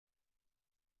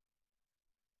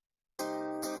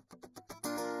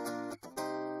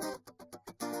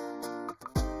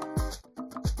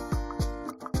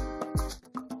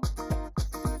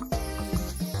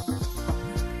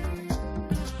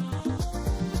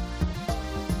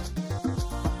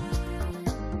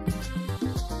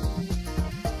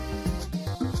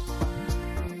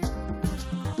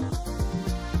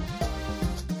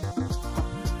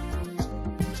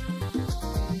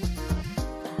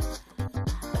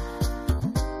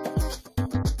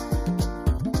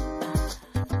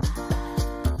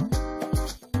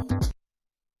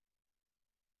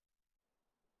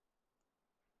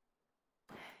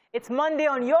It's Monday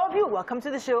on Your View. Welcome to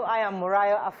the show. I am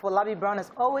Mariah Afolabi Brown.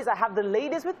 As always, I have the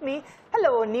ladies with me.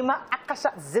 Hello, Nima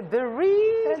Akasha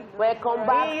Zibiri. Welcome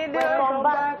back. Welcome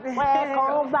back.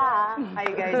 Welcome back. How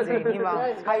you guys doing,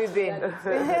 Nima? How you been?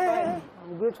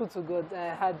 I'm grateful to God.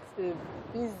 I had a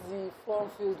busy,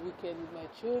 fun-filled weekend with my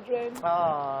children.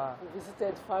 Oh. We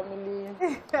visited family.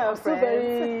 I'm still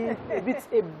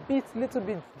little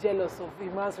bit jealous of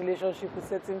Iman's relationship with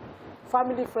certain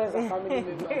family friends and family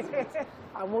members. But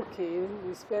I'm okay.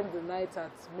 We spent the night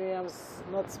at Miriam's,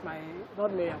 not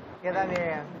Miriam. Yeah, that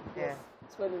Miriam. Yeah.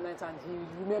 Spent the night and he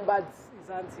remembered his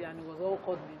auntie and he was all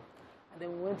cuddling. And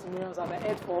then we went to Miriam's and I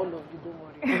ate for all of you, don't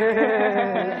worry.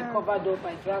 I covered up,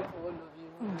 I drank for all of you.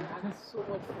 We had so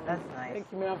much fun. That's nice. Thank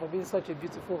you, Miriam, for being such a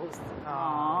beautiful host.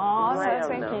 Aww,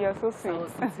 thank you. You're so sweet.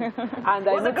 And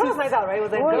it was a girls' night out, right? It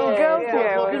was a girls'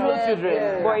 yeah.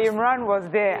 children. But Imran was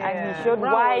there and he showed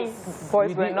why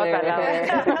boys were not allowed.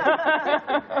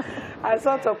 I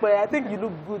saw Tokwe. I think you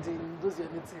look good in those your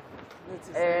native.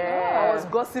 I was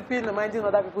gossiping and minding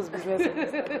other people's business.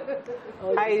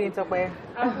 How you doing, Tokwe?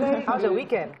 How's your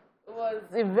weekend? It was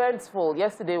eventful.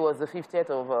 Yesterday was the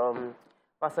 50th of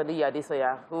Pastor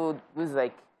Adesoya, who's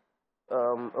like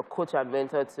a coach and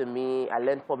mentor to me. I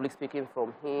learned public speaking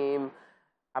from him.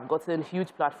 I've gotten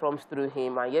huge platforms through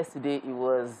him, and yesterday it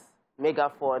was mega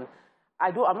fun.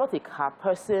 I'm not a car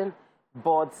person,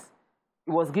 but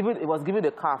it was given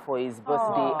a car for his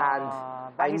birthday, and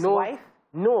by his wife?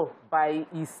 No, by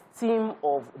his team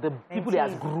of the people he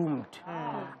has groomed.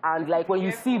 And like when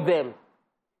you see them,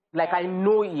 like I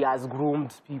know he has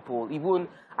groomed people. Even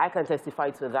I can testify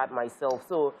to that myself.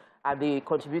 So they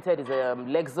contributed is a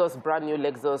Lexus, brand new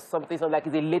Lexus, something like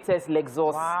it's the latest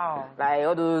Lexus. Wow. Like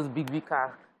all those big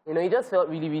cars. You know, it just felt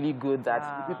really, really good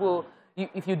that people,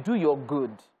 if you do your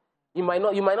good, you might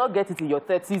not get it in your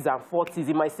 30s and 40s.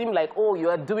 It might seem like, oh, you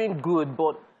are doing good,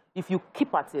 but if you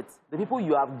keep at it, the people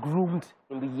you have groomed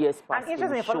in the years past. And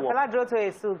interesting, Fela drove to a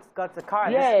suit, got the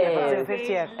car this year,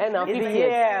 50th. And 50th.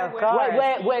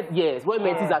 Yeah, where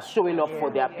mentees are showing up for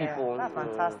their people. That's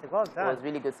fantastic. Well done. It was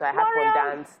really good. So I had fun,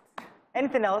 danced.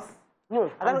 Anything else?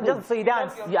 No. I don't just so you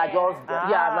dance. Yeah,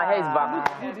 yeah, my hair is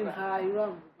back. Good in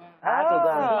her,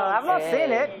 I've not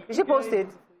seen it. Did she post it?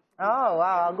 Oh,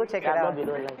 wow. I'll go check it out.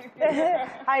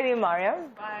 Hi, dear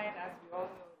Mariam. Fine, as we all know,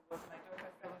 it was my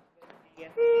daughter's 7th birthday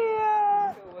yesterday.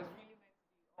 Yeah. So it was really meant to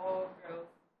be all girls,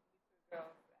 little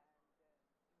girls,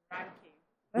 and ranking.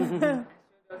 And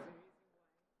showed us the reason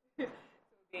why. So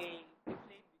they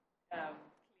played with clay, they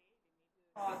made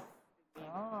pots, they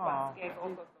made baskets, all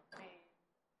sorts of things.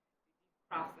 They did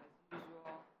crafts as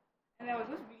usual. And I was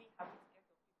just really happy to get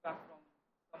some feedback from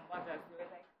mothers. They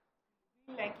were like,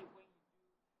 we really like it when you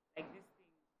do like this thing.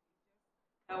 It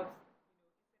just helps,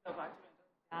 instead of our children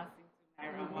just dancing to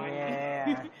Naira Marley.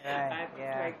 And things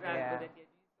like that, but that they're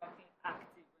doing something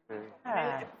active. And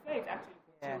I prefer it actually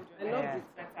for children. I love this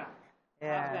better.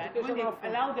 When they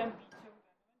allow them to be children,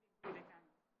 when they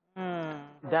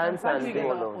can dance and do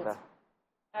all of that.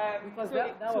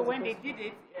 So when they did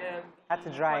it, had to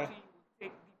dry. The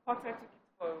potter took it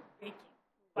for baking.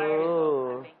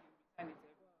 Oh.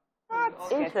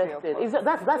 That's interesting.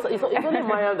 It's only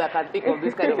Mariam that can think of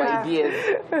this kind of ideas.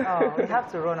 Oh, we have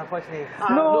to run, unfortunately.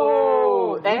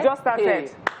 No, we just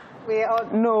started.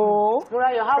 No.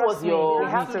 Mariam, how was your? We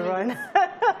have to run.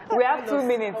 We have 2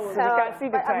 minutes. We can see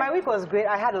the time. My week was great.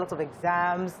 I had a lot of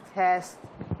exams, tests.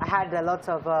 I had a lot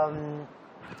of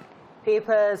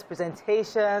papers,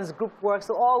 presentations, group work.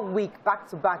 So all week, back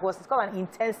to back. It's called an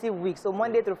intensive week. So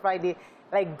Monday through Friday,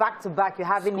 like back to back, you're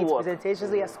having these presentations.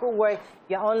 So your schoolwork,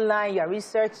 you're online, you're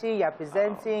researching, you're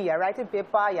presenting, you're writing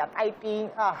paper, you're typing.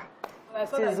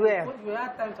 This is where. You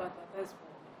had time to advertise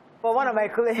for one of my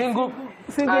colleagues.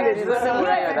 Single ladies.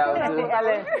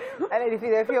 And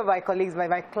a few of my colleagues,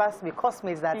 my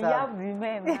classmates that.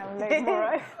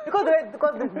 Because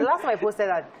the last time I posted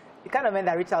that, the kind of men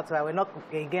that reach out to her were not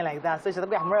again like that. So she said,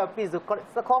 Mariam, please,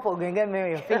 call for going again,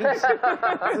 Mary.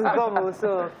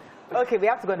 So, okay, we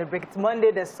have to go on a break. It's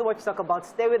Monday. There's so much to talk about.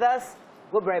 Stay with us.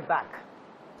 We'll be right back.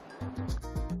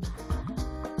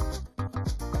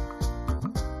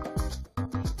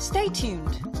 Stay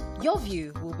tuned. Your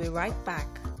View will be right back.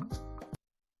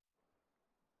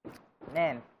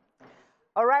 Man.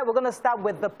 All right, we're going to start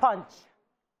with the punch.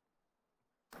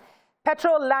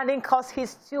 Petrol landing cost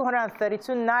hits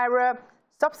 232 naira.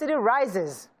 Subsidy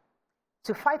rises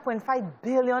to 5.5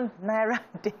 billion naira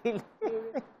daily.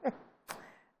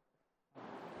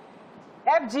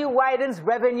 FG widens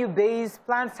revenue base,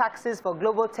 plans taxes for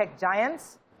global tech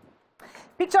giants.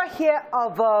 Picture here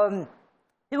of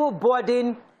people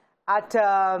boarding at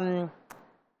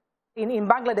in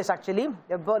Bangladesh, actually,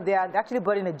 they are actually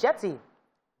boarding a jetty,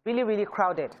 really, really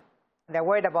crowded. They're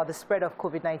worried about the spread of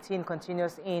COVID-19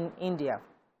 continues in India.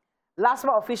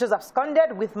 LASMA officials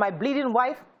absconded with my bleeding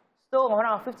wife, stole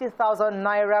 150,000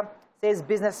 naira, says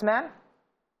businessman.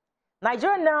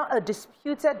 Nigeria now a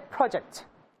disputed project.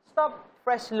 Stop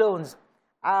fresh loans.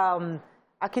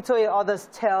 Akitoye others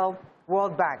tell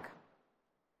World Bank.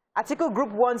 Atiku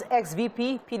Group wants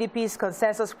ex-VP, PDP's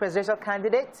consensus presidential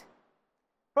candidate.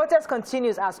 Protest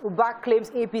continues as Uba claims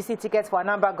APC tickets for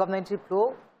Anambra government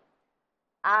poll.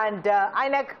 And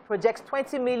INEC projects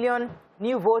 20 million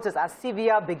new voters as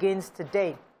CVR begins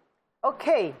today.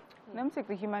 Okay. Let me take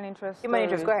the human interest. Human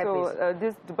interest, go ahead, please.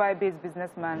 This Dubai-based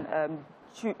businessman,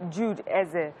 Jude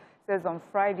Eze, says on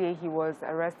Friday he was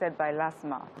arrested by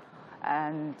LASMA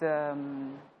and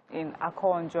in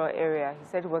Akonjo area. He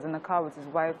said he was in a car with his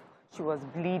wife. She was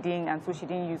bleeding, and so she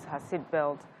didn't use her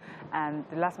seatbelt. And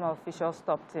the LASMA official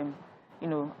stopped him, you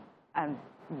know, and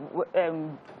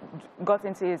got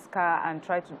into his car and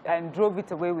drove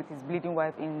it away with his bleeding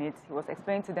wife in it. He was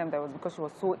explaining to them that it was because she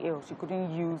was so ill she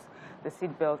couldn't use the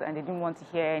seatbelt and they didn't want to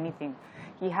hear anything.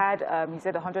 He had, he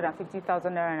said,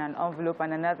 150,000 naira in an envelope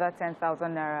and another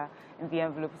 10,000 naira in the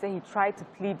envelope. He said he tried to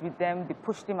plead with them. They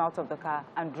pushed him out of the car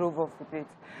and drove off with it.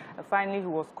 Finally, he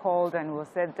was called and it was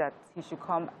said that he should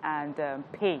come and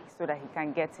pay so that he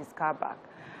can get his car back.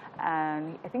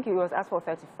 And I think he was asked for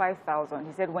 35,000.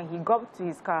 He said when he got to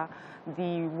his car,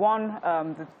 the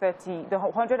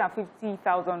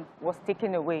 150,000 was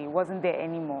taken away. It wasn't there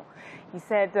anymore. He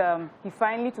said he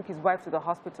finally took his wife to the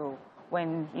hospital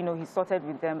when, you know, he sorted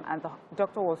with them, and the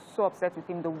doctor was so upset with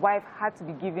him. The wife had to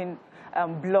be given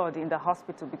blood in the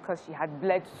hospital because she had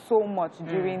bled so much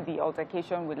during the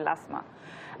altercation with LASMA.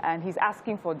 And he's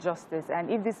asking for justice. And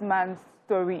if this man's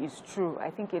story is true, I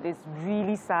think it is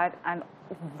really sad and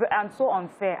so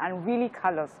unfair and really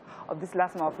callous of these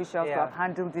LASMA officials to have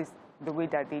handled this the way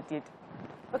that they did.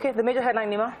 Okay, the major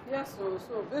headline, Nima. Yes, so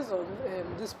based on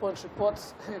this Punch report,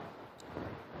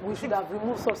 we should have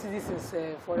removed subsidies since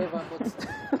forever, but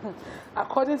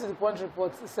according to the Punch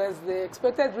report, it says the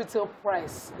expected retail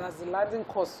price, that's the landing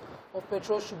cost of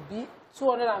petrol, should be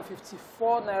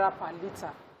 254 naira per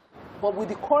litre. But with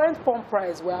the current pump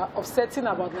price, we are offsetting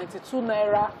about 92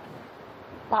 naira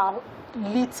per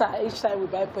litre each time we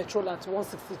buy petrol at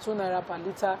 162 naira per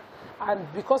litre. And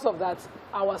because of that,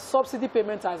 our subsidy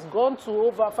payment has gone to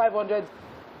over 5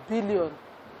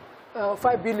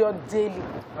 billion daily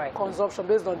consumption,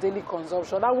 based on daily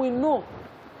consumption. And we know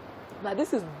that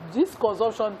this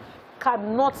consumption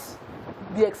cannot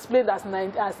be explained as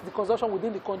the consumption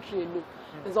within the country alone.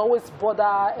 There's always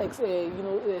border,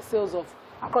 sales of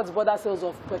across-border sales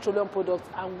of petroleum products.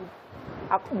 And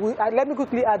let me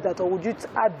quickly add that, or would you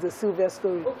add the Sylvia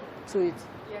story to it?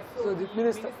 Yes, so the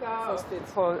Minister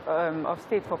of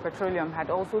State for Petroleum had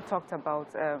also talked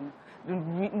about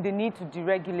the need to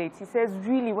deregulate. He says,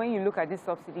 really, when you look at this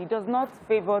subsidy, it does not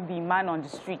favor the man on the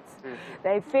streets.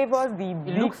 That it favors the big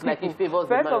people. Looks like it favors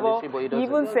the man on the street, but it doesn't. He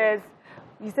even says,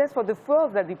 he says for the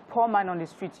fuels that the poor man on the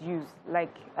streets use,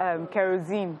 like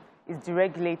kerosene is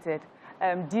deregulated.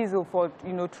 Diesel for,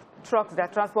 you know, trucks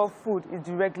that transport food is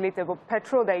deregulated, but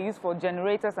petrol that you use for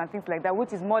generators and things like that,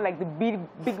 which is more like the big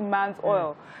man's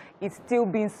oil, is still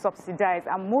being subsidized.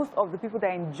 And most of the people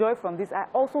that enjoy from this are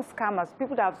also scammers,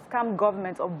 people that have scammed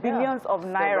governments of billions of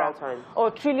naira or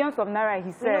trillions of naira,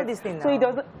 he says. So he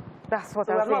doesn't. That's what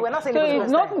I'm saying. We're not saying so it's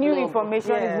not new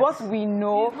information, it's what we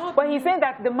know. But he's saying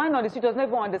that the man on the street does not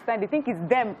even understand. They think it's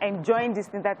them enjoying this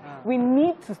thing, that we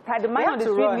need to stand, the man on the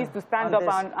street needs to stand up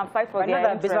and fight for their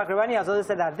interests. Bismarck Irani has also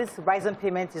said that this rising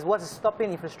payment is what is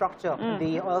stopping infrastructure in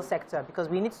the oil sector, because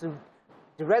we need to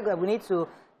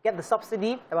get the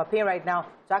subsidy that we're paying right now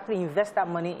to actually invest that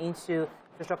money into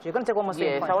infrastructure. You're going to take one more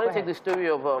statement. Yes, I want to take the story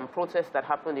of protests that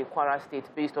happened in Kwara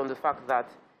State based on the fact that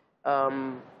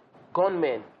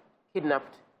gunmen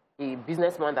kidnapped a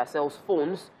businessman that sells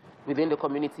phones within the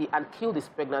community and killed his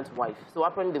pregnant wife. So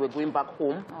apparently they were going back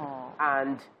home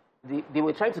and they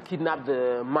were trying to kidnap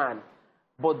the man.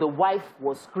 But the wife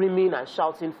was screaming and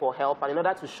shouting for help, and in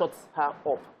order to shut her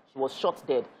up, she was shot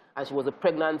dead, and she was a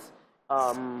pregnant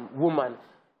woman.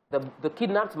 The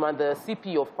kidnapped man, the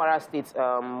CP of Kwara State,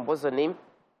 what's her name?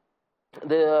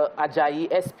 The Ajayi,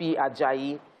 SP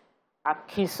Ajayi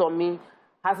Akisomi,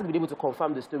 hasn't been able to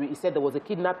confirm the story. He said there was a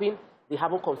kidnapping. They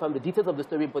haven't confirmed the details of the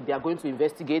story, but they are going to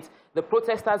investigate. The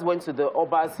protesters went to the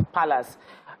Oba's palace,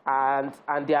 and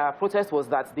their protest was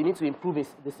that they need to improve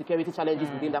the security challenges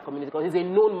within that community, because he's a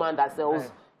known man that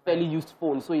sells fairly used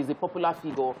phones, so he's a popular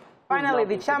figure. Finally,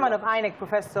 the chairman of INEC,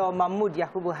 Professor Mahmoud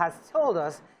Yakubu, has told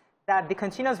us that the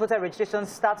continuous voter registration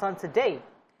starts on today.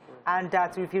 And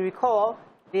if you recall,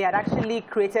 they had actually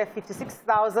created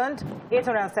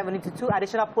 56,872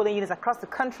 additional polling units across the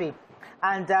country,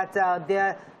 and that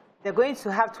they're going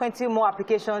to have 20 more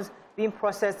applications being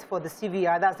processed for the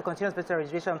CVR, that's the continuous visitor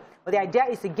registration. But the idea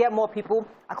is to get more people.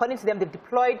 According to them, they've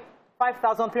deployed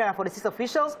 5,346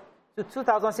 officials to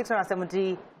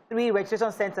 2,673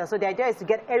 registration centers. So the idea is to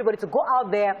get everybody to go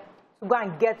out there to go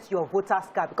and get your voter's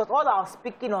card, because all our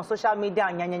speaking on social media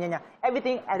and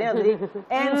everything at the end of the day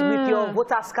ends with your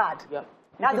voter's card. Yep.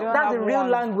 That's the real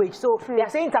language. So they are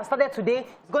saying it has started today.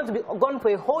 It's going to be gone for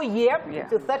a whole year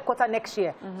to third quarter next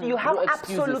year. So you have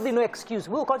absolutely no excuse.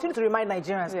 We will continue to remind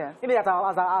Nigerians. Maybe that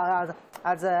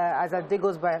as the day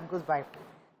goes by.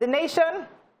 The Nation,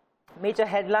 major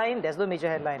headline. There's no major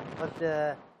headline, but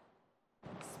the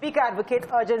Speaker advocates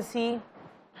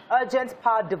urgent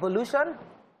power devolution.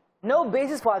 No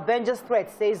basis for Avengers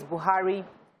threat, says Buhari.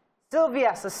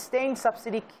 Sylvia, sustained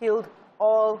subsidy killed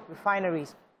all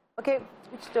refineries. Okay,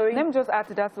 which story? Let me just add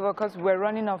to that, because we're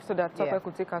running off so that Topper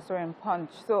could take our story and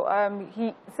punch. So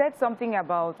he said something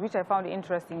about, which I found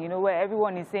interesting, you know, where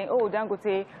everyone is saying, oh,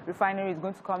 Dangote refinery is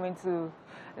going to come into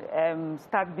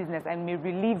start business and may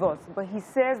relieve us. But he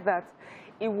says that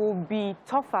it will be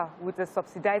tougher with a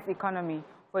subsidized economy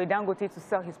for a Dangote to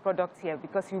sell his product here,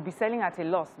 because he'll be selling at a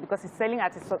loss, because he's selling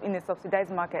in a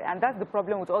subsidized market. And that's the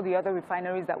problem with all the other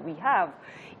refineries that we have.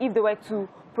 If they were to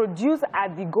produce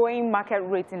at the going market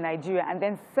rate in Nigeria and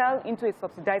then sell into a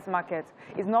subsidized market,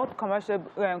 it's not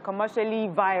commercially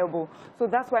viable. So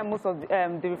that's why most of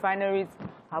the refineries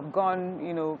have gone,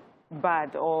 you know,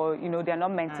 bad, or, you know, they're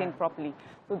not maintained properly.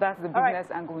 So that's the business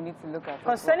angle we need to look at.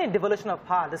 Concerning devolution of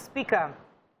power, the Speaker,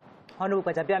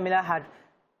 Honorable Gbajabiamila, had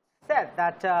said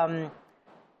that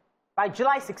by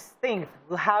July 16th,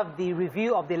 we'll have the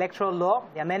review of the electoral law,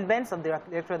 the amendments of the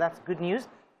electoral. That's good news.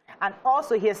 And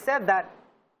also, he has said that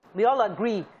we all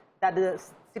agree that the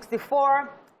 64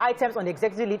 items on the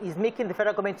executive lead is making the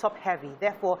federal government top-heavy.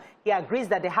 Therefore, he agrees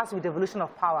that there has to be devolution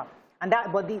of power. And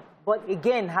that, but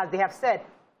again, as they have said,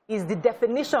 is the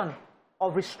definition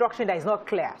of restructuring that is not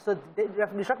clear. So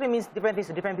restructuring means different things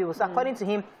to different people. So according to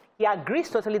him, he agrees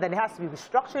totally that there has to be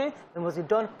restructuring, it must be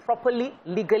done properly,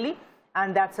 legally,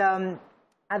 and that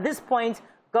at this point,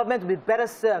 government will be better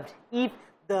served if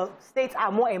the states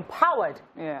are more empowered.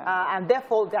 And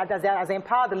therefore, as they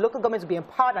empower, the local governments will be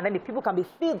empowered, and then the people can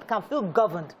feel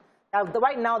governed.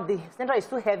 Right now, the central is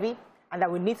too heavy, and that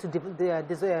we need to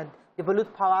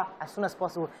devolve power as soon as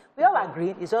possible. We all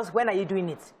agree, it's just when are you doing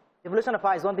it? Devolution of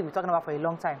power is one thing we're talking about for a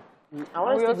long time. I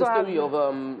want to see the story of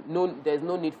there's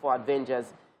no need for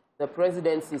Avengers. The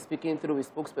presidency, speaking through his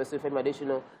spokesperson,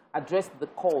 Femi, addressed the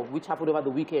call, which happened over the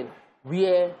weekend,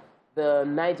 where the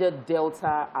Niger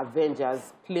Delta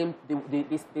Avengers claimed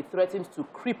they threatened to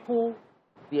cripple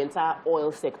the entire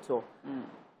oil sector.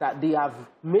 That they have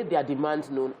made their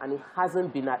demand known, and it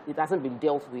hasn't been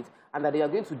dealt with, and that they are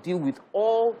going to deal with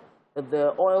all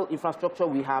the oil infrastructure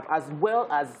we have, as well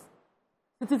as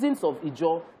citizens of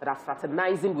Ijaw that are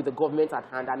fraternizing with the government at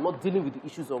hand and not dealing with the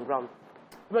issues on ground.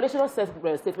 The national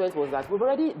statement was that we've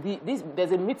already,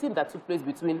 there's a meeting that took place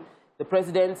between the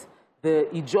president, the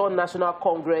Ijaw National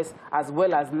Congress, as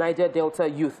well as Niger Delta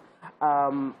Youth.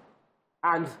 And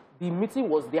the meeting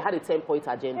was, they had a 10-point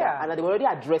agenda, and that they were already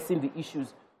addressing the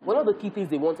issues. One of the key things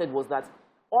they wanted was that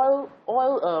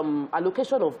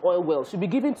allocation of oil wells should be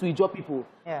given to Ijaw people.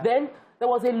 Then there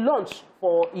was a launch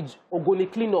for Ogoni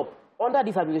cleanup under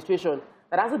this administration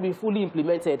that hasn't been fully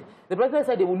implemented. The president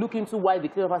said they will look into why the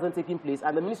cleanup hasn't taken place,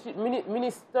 and the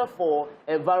Minister for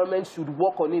Environment should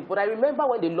work on it. But I remember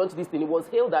when they launched this thing, it was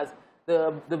hailed as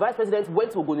the vice president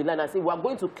went to Ogoni land and said, we are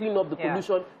going to clean up the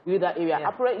pollution within that area.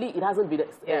 Apparently, it hasn't been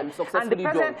successfully and the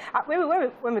president,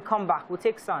 done. When we come back, we'll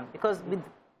take Son, because with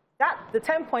the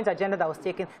 10-point agenda that was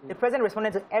taken, the president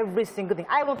responded to every single thing.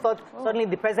 I even thought suddenly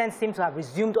the president seemed to have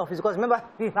resumed office, because remember,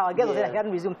 our guest was saying he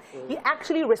hadn't resumed. He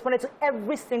actually responded to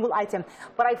every single item.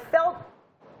 But I felt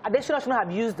they shouldn't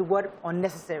have used the word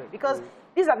unnecessary, because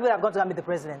these are people that have gone to meet the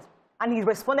president, and he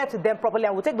responded to them properly.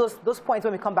 And we'll take those points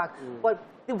when we come back. But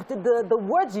the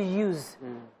words you use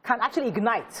can actually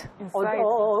ignite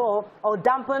or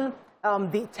dampen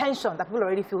the tension that people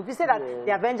already feel. If you say that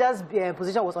the Avengers'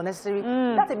 position was unnecessary,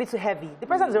 that's a bit too heavy. The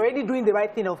president is already doing the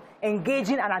right thing of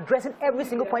engaging and addressing every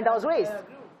single point that was raised. All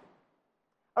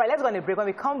right, let's go on a break. When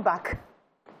we come back,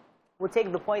 we'll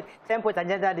take the 10-point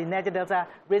agenda the Niger Delta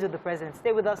raised with the president.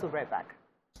 Stay with us, we'll be right back.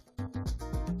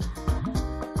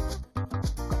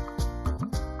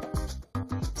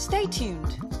 Stay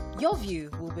tuned. Your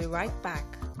View will be right back.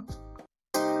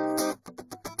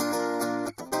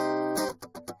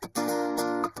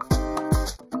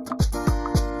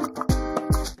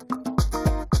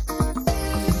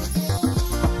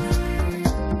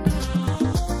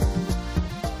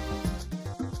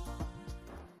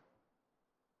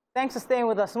 Thanks for staying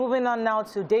with us. Moving on now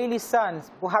to Daily Sun.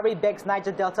 Buhari begs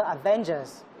Niger Delta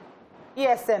Avengers.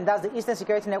 ESN, that's the Eastern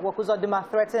Security Network, Uzodinma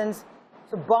threatens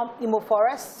to bomb Imo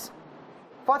forests.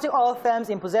 40 oil firms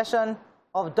in possession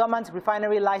of dormant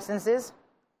refinery licenses.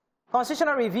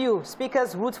 Constitutional review,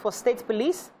 Speaker's route for state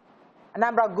police.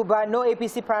 Anambra Guba, no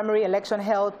APC primary election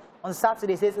held on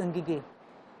Saturday, says Ngige.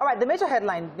 All right, the major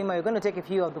headline, Nima, you're going to take a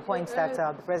few of the points that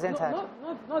the president had.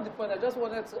 Not the point. I just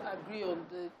wanted to agree on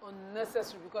the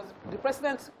unnecessary, because the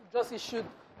president just issued,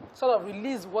 sort of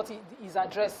released what his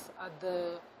address at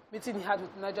the meeting he had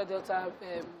with Niger Delta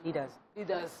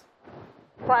leaders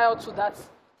prior to that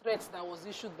threat that was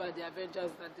issued by the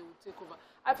Avengers that they would take over.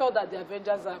 I felt that the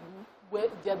Avengers,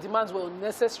 their demands were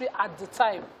unnecessary at the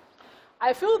time.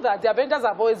 I feel that the Avengers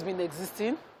have always been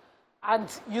existing, and,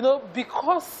 you know,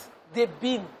 because they've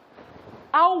been,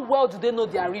 how well do they know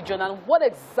their region and what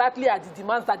exactly are the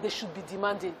demands that they should be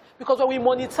demanding? Because when we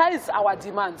monetize our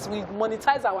demands, we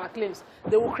monetize our claims,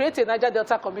 they will create a Niger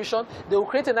Delta Commission, they will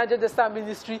create a Niger Delta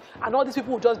Ministry, and all these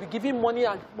people will just be giving money,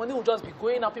 and money will just be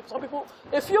going out.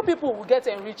 A few people will get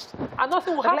enriched, and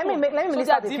nothing will happen. Let me so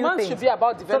their demands should be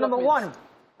about development. So number one,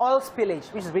 oil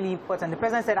spillage, which is really important. The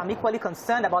president said, I'm equally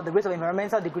concerned about the rate of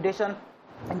environmental degradation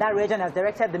in that region, has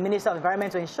directed the Minister of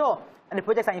Environment to ensure and the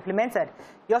projects are implemented.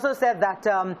 He also said that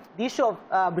the issue of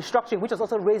restructuring, which was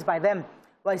also raised by them,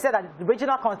 well, he said that the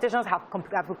regional consultations have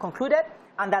concluded,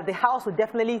 and that the House will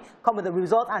definitely come with the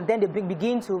result, and then they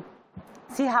begin to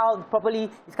see how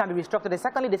properly it can be restructured. And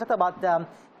secondly, they talked about the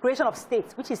creation of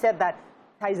states, which he said that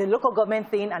is a local government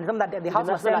thing, and something that the House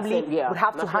of Assembly would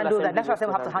have to handle that. National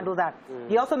Assembly would have to handle that.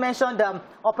 He also mentioned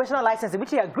operational licensing,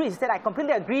 which he agrees. He said, I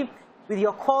completely agree with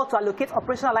your call to allocate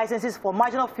operational licenses for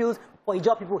marginal fields for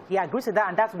Ijaw people. He agrees with that,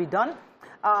 and that will be done.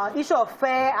 Issue of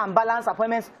fair and balanced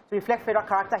appointments to reflect federal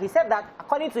character. He said that,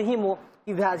 according to him,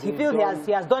 he feels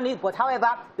he has done it, but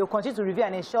however, they will continue to review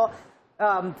and ensure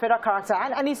federal character.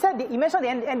 And he said, he mentioned the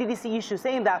NDDC issue,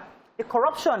 saying that the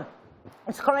corruption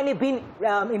is currently being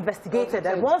investigated,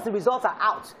 and once the results are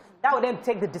out, that would then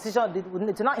take the decision,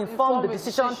 to not inform the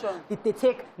decision they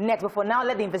take next. But for now,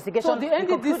 let the investigation be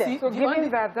concluded. So given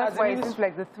that's why it seems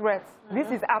like the threats, this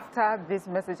is after this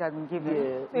message has been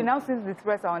given. So it now seems the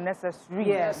threats are unnecessary.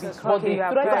 Yes. Because Okay.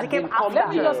 Let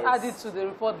me just add it to the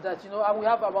report that, you know, we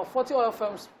have about 40 oil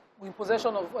firms in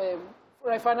possession of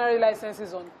refinery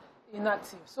licenses on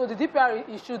inactive. So the DPR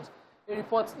issued a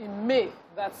report in May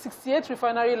that 68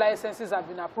 refinery licenses have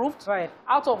been approved,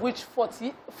 out of which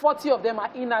 40 of them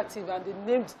are inactive, and they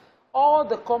named all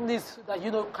the companies that, you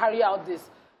know, carry out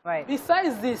this.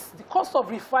 Besides this, the cost of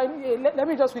refining, let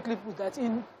me just quickly put that.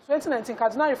 In 2019,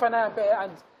 Kaduna Refinery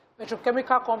and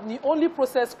Petrochemical Company only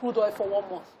processed crude oil for 1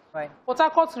 month. Port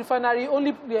Harcourt Refinery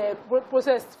only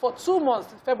processed for 2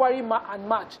 months, February and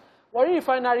March. Warri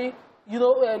Refinery, you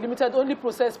know, Limited only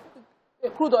processed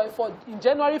crude oil in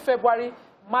January, February,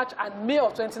 March, and May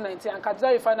of 2019. And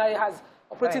Kaduna Refinery has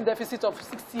operating deficit of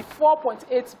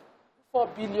 64.84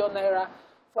 billion naira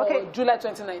for July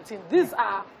 2019. These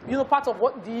are, you know, part of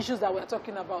what the issues that we're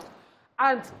talking about.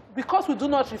 And because we do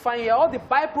not refine here, all the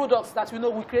byproducts that we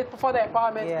know we create for the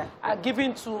empowerment are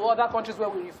given to other countries where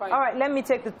we refine. All right, let me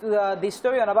take the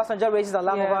story on Obasanjo raises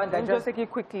alarm over. Let me just take it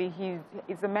quickly.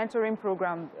 It's a mentoring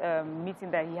program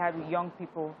meeting that he had with young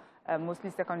people,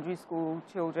 mostly secondary school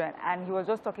children, and he was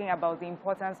just talking about the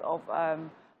importance of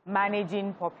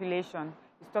managing population.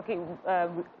 He's talking,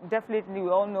 definitely we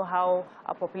all know how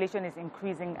our population is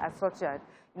increasing at such a,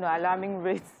 you know, alarming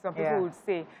rates, some people would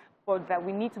say, but that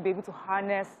we need to be able to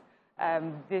harness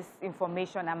this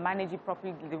information and manage it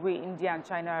properly the way India and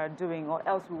China are doing, or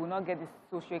else we will not get this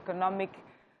socioeconomic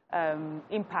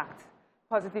impact,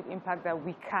 positive impact that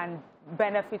we can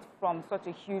benefit from such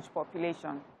a huge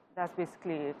population. That's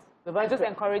basically it. By just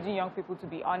encouraging young people to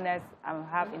be honest and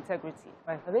have integrity.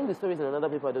 I think the story is in another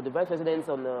paper, though. The vice president's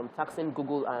on taxing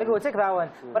Google. And we'll take that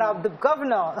one. But the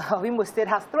governor of Imo State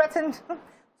has threatened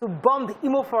to bomb the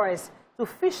Imo forest, to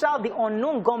fish out the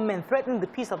unknown gunmen threatening the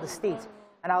peace of the state.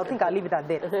 And I think I'll leave it at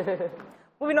that.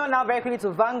 Moving on now very quickly to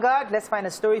Vanguard. Let's find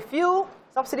a story. Fuel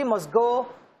subsidy must go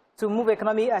to move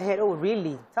economy ahead. Oh,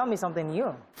 really? Tell me something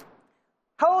new.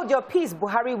 Hold your peace,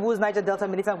 Buhari woos Niger Delta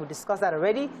militant. We discussed that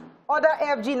already. Order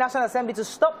AFG National Assembly to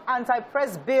stop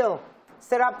anti-press bill.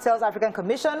 Serap tells African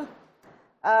Commission.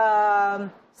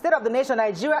 State of the nation,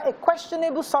 Nigeria, a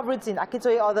questionable sovereignty.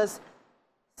 Akintoye, others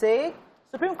say.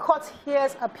 Supreme Court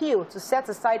hears appeal to set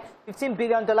aside $15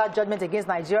 billion judgment against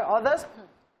Nigeria. Others.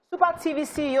 Super TV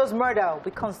CEO's murder.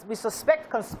 We suspect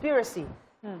conspiracy,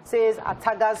 says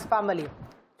Ataga's family.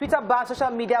 Twitter bans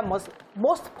social media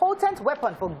most potent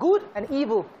weapon for good and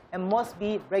evil and must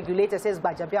be regulated, says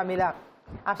Gbajabiamila.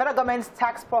 And federal government's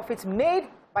tax profits made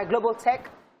by global tech,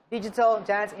 digital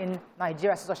giants in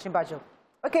Nigeria, says Osinbajo.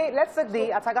 Okay, let's take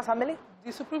the Ataga family.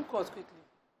 The Supreme Court, quickly.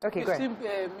 Okay, great.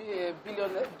 $15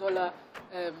 billion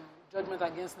judgment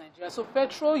against Nigeria. So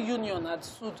Petrol Union had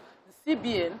sued the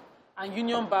CBN and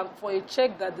Union Bank for a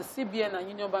check that the CBN and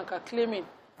Union Bank are claiming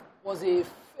was a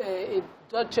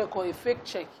dot check or a fake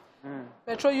check.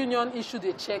 Petrol Union issued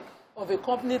a check of a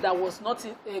company that was not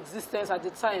in existence at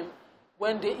the time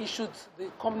when they issued the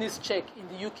company's check in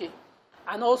the UK.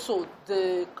 And also,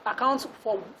 the account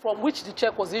from which the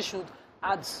check was issued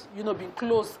had been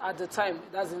closed at the time.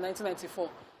 That's in 1994.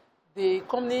 The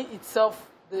company itself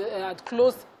had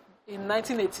closed in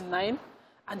 1989,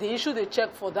 and they issued a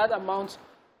check for that amount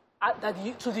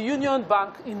to the Union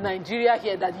Bank in Nigeria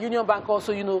here, that Union Bank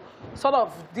also, sort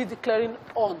of did the clearing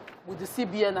on with the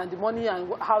CBN, and the money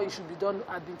and how it should be done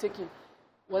had been taken,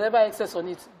 whatever excess on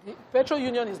it. The Petrol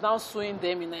Union is now suing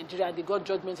them in Nigeria, and they got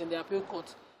judgment in the appeal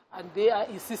court, and they are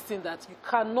insisting that you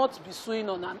cannot be suing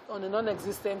on a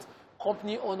non-existent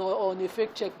company on a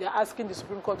fake check. They're asking the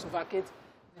Supreme Court to vacate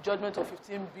the judgment of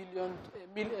 $15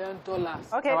 million.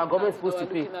 Okay. Our government is supposed to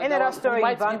pay. Any other story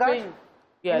in Vanguard?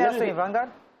 Yeah, Any other story in Vanguard?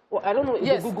 Well, I don't know.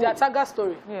 Yes, the Ataga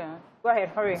story. Yeah. Go ahead,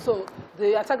 hurry. So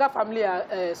the Ataga family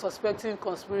are suspecting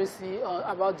conspiracy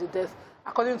about the death.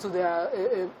 According to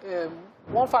their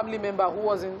one family member who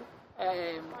wasn't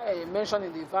mentioned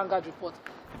in the Vanguard report,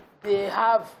 they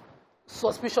have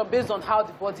suspicion based on how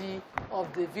the body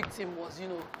of the victim was.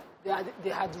 They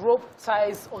had rope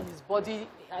ties on his body.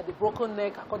 He had a broken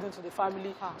neck, according to the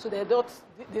family. So they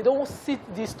don't see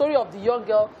the story of the young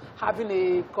girl having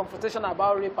a confrontation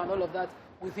about rape and all of that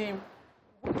with him.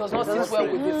 Does not sit well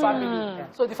with the family. Yeah.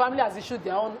 So the family has issued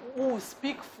their own, who will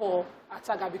speak for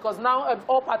Ataga, because now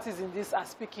all parties in this are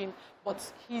speaking, but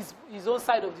his own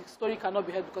side of the story cannot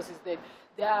be heard because he's dead.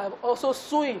 They are also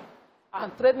suing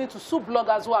and threatening to sue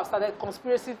bloggers who have started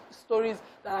conspiracy stories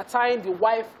that are tying the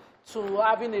wife to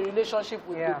having a relationship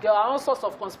with the girl, all sorts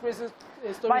of conspiracy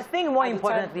stories. But I think more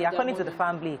importantly, according to the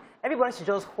family, everybody should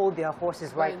just hold their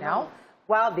horses right now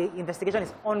while the investigation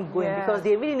is ongoing, because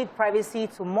they really need privacy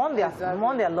to mourn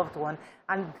their loved one,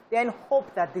 and then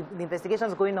hope that the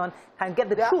investigations going on can get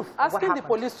the truth. Asking the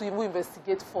police to even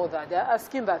investigate further. They're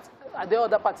asking that are there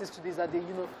other parties to this that they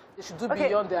should do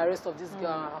beyond the arrest of this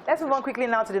girl. Let's move on quickly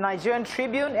now to the Nigerian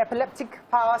Tribune. Epileptic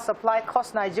power supply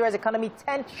costs Nigeria's economy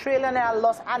 10 trillion naira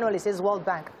loss annually, says World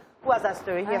Bank. Who has that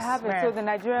story? I have it. So the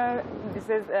Nigerian, this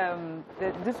is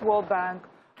this World Bank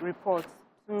report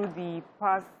through the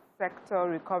past sector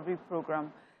recovery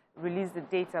program released the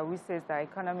data which says the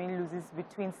economy loses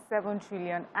between 7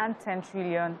 trillion and 10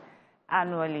 trillion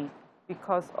annually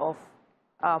because of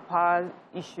power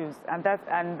issues, and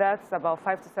that's about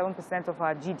 5 to 7% of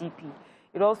our GDP.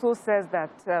 It also says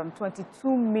that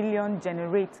 22 million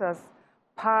generators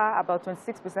power about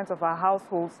 26% of our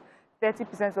households,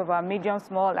 30% of our medium,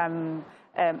 small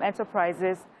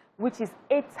enterprises, which is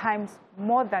 8 times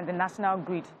more than the national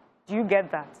grid. Do you get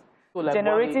that? So like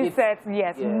generating sets,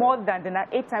 yes, more than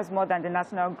 8 times more than the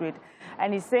national grid.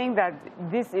 And he's saying that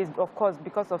this is, of course,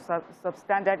 because of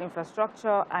substandard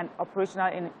infrastructure and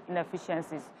operational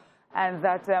inefficiencies, and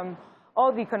that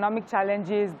all the economic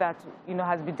challenges that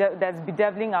that's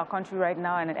bedeviling our country right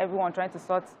now, and everyone trying to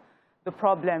sort the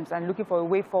problems and looking for a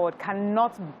way forward,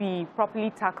 cannot be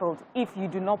properly tackled if you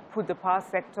do not put the power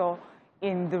sector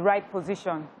in the right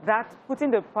position. That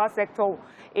putting the power sector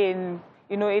in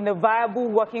a viable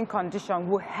working condition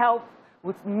will help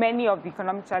with many of the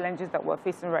economic challenges that we're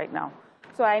facing right now.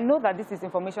 So I know that this is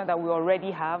information that we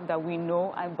already have, that we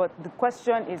know, but the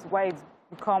question is why it's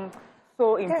become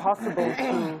so impossible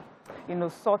to,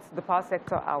 sort the power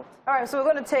sector out. All right, so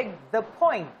we're going to take the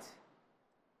point.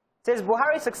 It says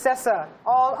Buhari's successor,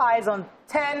 all eyes on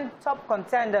 10 top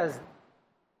contenders.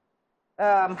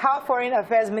 How Foreign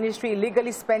Affairs Ministry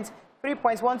illegally spent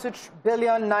 3.12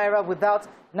 billion naira without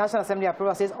National Assembly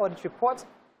approval, says audit report.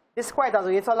 This is quite as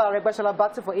Oyetola Aregbesola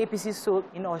battle for APC soul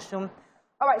in Oshun.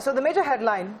 All right, so the major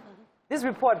headline, this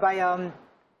report by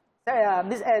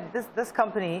this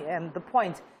company, The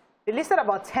Point, they listed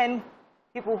about 10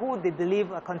 people who they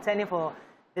believe are contending for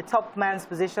the top man's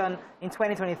position in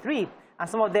 2023. And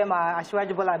some of them are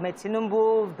Asiwaju Bola Ahmed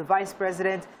Tinubu, the Vice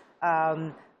President,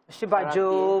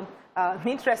 Osinbajo.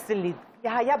 Interestingly,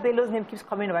 Yahaya Bello's name keeps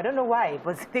coming up. I don't know why,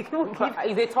 but they keep...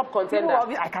 He's a top contender.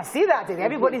 I can see that.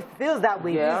 Everybody feels that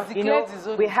way. Yeah.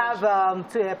 We have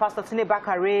Pastor Tune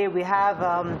Bakare, we have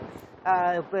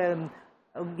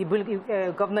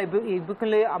Governor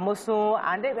Ibukunle Amosun,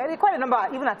 and there quite a number.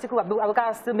 Even Atiku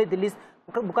Abubakar still made the list.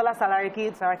 Bukola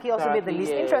Saraki also made the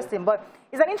list. Yeah. Interesting, but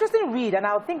it's an interesting read, and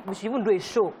I think we should even do a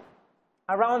show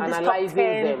around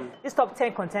these top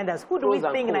 10 contenders. Who do we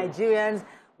think Nigerians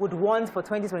would want for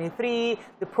 2023?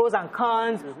 The pros and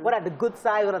cons. What are the good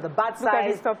sides? What are the bad sides? Look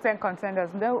at these top 10 contenders.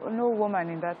 No woman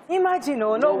in that. Imagine,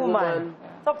 no woman.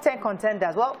 Top 10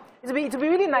 contenders. Well, it'd be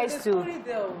really nice to.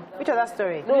 Which other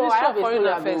story? No, I have foreign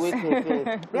affairs.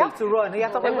 We have to run. You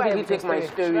have to Let me take my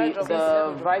story.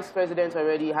 The vice president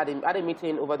already had a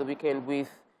meeting over the weekend with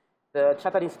the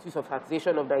Chartered Institute of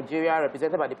Taxation of Nigeria,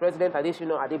 represented by the president,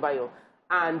 Adesina Adebayo.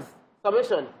 And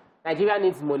summation, Nigeria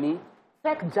needs money.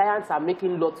 Tech giants are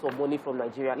making lots of money from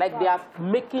Nigeria. Like, they are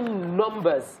making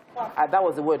numbers. That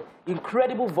was the word.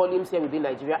 Incredible volumes here within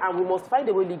Nigeria. And we must find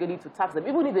a way legally to tax them.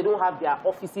 Even if they don't have their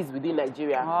offices within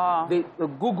Nigeria. The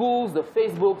Googles, the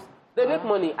Facebooks, they make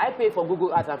money. I pay for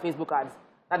Google ads and Facebook ads.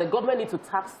 Now, the government needs to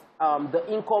tax the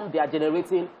income they are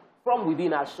generating from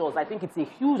within our shores. I think it's a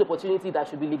huge opportunity that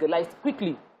should be legalized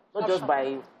quickly, not just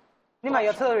by... Nima,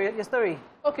 your story.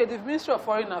 Okay, the Ministry of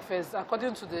Foreign Affairs,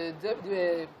 according to the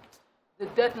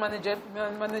debt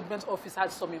management office,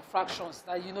 had some infractions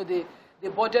that, you know, they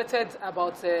budgeted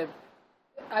about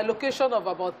allocation of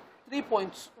about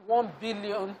 3.1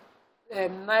 billion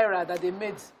naira that they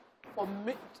made for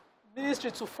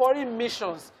ministry to foreign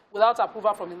missions without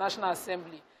approval from the National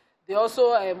Assembly. They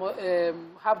also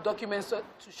have documents to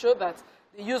show that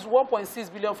they used 1.6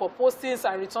 billion for postings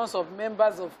and returns of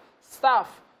members of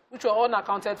staff, which were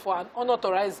unaccounted for, and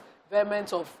unauthorized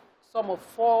payment of sum of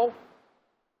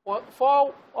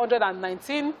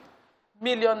 419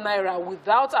 million naira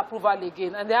without approval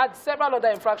again. And they had several other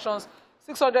infractions,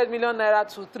 600 million naira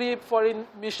to 3 foreign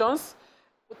missions,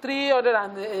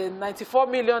 394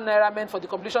 million naira meant for the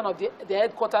completion of the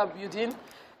headquarter building,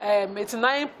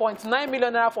 89.9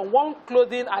 million naira for one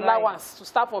clothing allowance to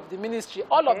staff of the ministry.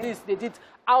 All of this they did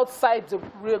outside the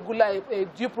regular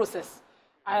due process.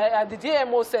 And the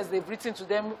DMO says they've written to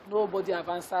them, nobody have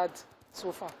answered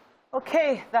so far.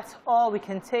 Okay, that's all we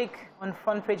can take on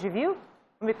Front Page Review.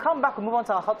 When we come back, we'll move on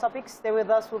to our hot topics. Stay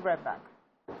with us, we'll be right back.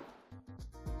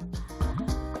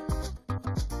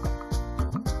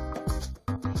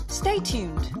 Stay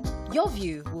tuned. Your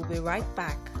View will be right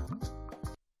back.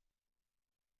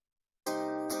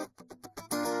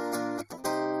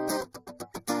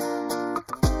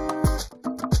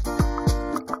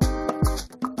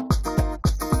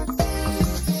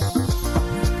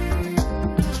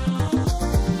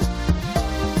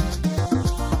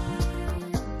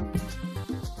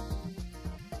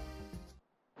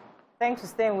 Thanks for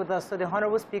staying with us. So the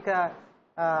Honorable Speaker,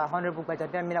 Honorable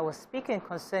Gbajabiamila, was speaking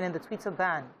concerning the Twitter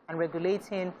ban and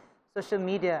regulating social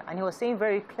media. And he was saying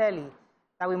very clearly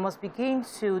that we must begin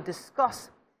to discuss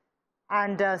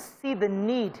and see the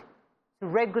need to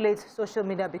regulate social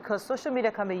media, because social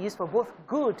media can be used for both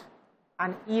good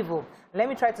and evil. Let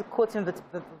me try to quote him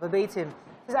verbatim.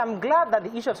 He says, I'm glad that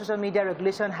the issue of social media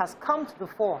regulation has come to the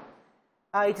fore.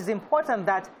 It is important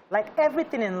that, like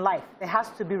everything in life, there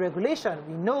has to be regulation.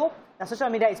 We know that social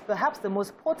media is perhaps the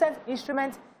most potent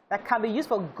instrument that can be used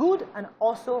for good and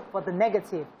also for the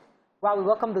negative. While we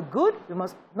welcome the good, we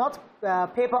must not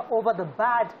paper over the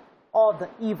bad or the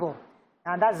evil.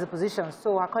 And that's the position.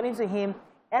 So according to him,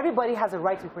 everybody has a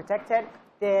right to be protected.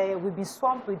 We've been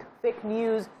swamped with fake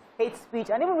news, hate speech,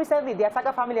 and even recently, the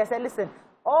Attacker family has said, listen,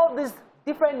 all this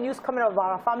different news coming out of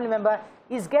our family member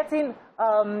is getting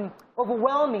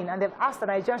overwhelming, and they've asked the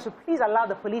Nigerians to please allow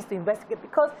the police to investigate,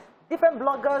 because different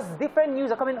bloggers, different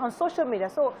news are coming on social media.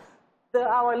 So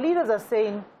our leaders are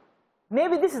saying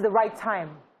maybe this is the right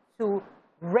time to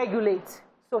regulate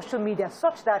social media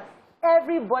such that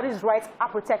everybody's rights are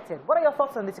protected. What are your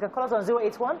thoughts on this? You can call us on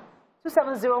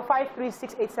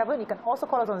 081-270-53687. You can also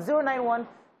call us on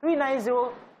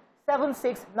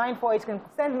 091-390-76948. You can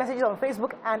send messages on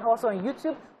Facebook and also on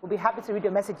YouTube. We'll be happy to read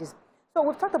your messages. So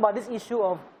we've talked about this issue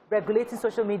of regulating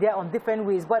social media on different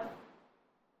ways, but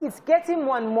it's getting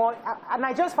more and more, and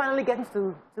I just finally getting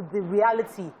to the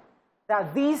reality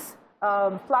that these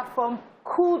platforms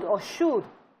could or should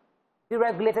be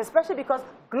regulated, especially because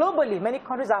globally many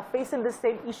countries are facing the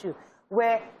same issue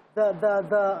where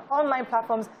the online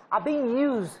platforms are being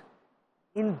used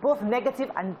in both negative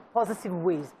and positive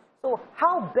ways. So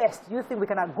how best do you think we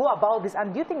can go about this?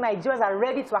 And do you think Nigerians are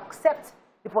ready to accept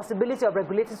the possibility of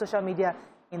regulating social media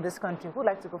in this country? Who would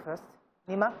like to go first?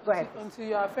 Nima, go ahead. Until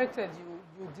you're affected,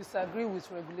 you disagree with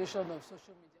regulation of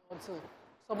social media. Until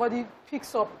somebody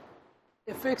picks up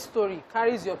a fake story,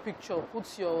 carries your picture,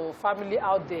 puts your family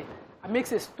out there, and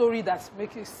makes a story that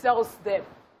sells them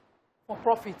for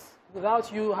profit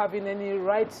without you having any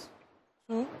right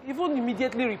to even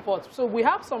immediately report. So we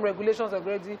have some regulations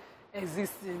already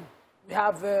existing. We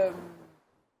have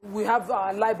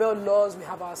our libel laws, we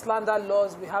have our slander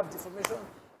laws, we have defamation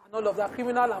and and all of that,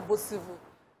 criminal and both civil.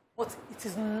 But it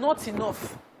is not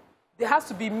enough. There has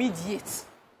to be mediate.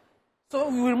 So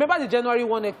you remember the January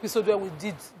 1 episode where we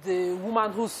did the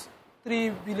woman who's 3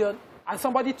 billion, and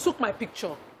somebody took my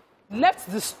picture,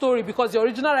 left the story because the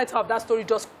original writer of that story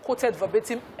just quoted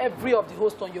verbatim every of the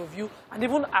hosts on Your View and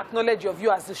even acknowledged Your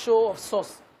View as the show of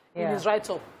source in his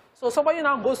write-up. So somebody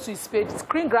now goes to his page,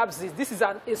 screen grabs this. This is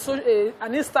an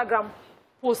Instagram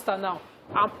poster now,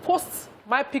 and posts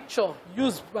my picture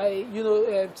used by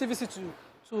TVC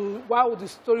to while the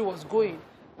story was going.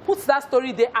 Puts that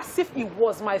story there as if it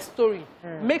was my story,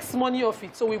 makes money off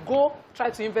it. So we go try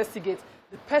to investigate.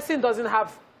 The person doesn't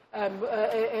have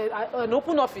an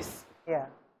open office. Yeah.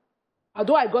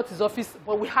 Although I got his office,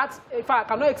 but we had, in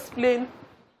fact, I cannot explain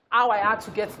how I had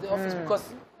to get to the office because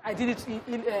I did it,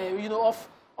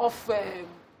 off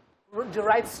the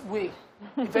right way.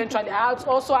 Eventually, I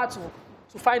also had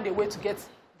to find a way to get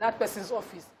that person's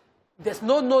office. There's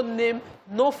no name,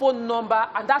 no phone number,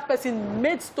 and that person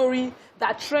made story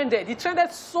that trended. It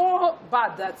trended so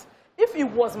bad that if it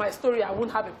was my story, I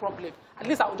wouldn't have a problem. At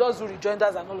least I would just do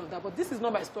rejoinders and all of that. But this is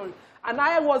not my story. And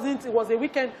it was a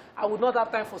weekend, I would not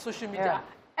have time for social media.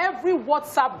 Yeah. Every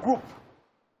WhatsApp group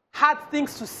had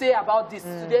things to say about this,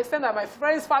 to the extent that my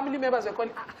friends, family members were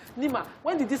calling, Nima,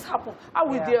 when did this happen? How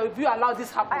will you allow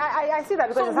this happen? I see that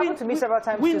because it's happened to me several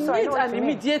times we too. So need an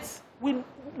immediate, we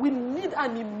need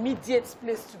an immediate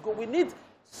place to go. We need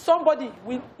somebody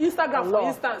with Instagram, for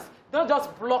instance, don't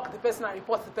just block the person and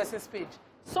report the person's page.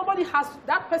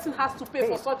 That person has to pay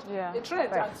for such a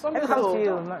trend.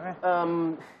 Right.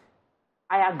 And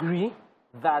I agree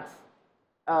that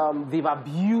they've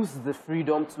abused the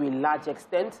freedom to a large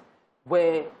extent,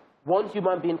 where one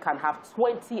human being can have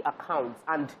 20 accounts,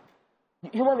 and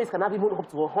human beings can have even up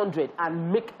to 100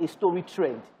 and make a story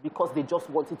trend because they just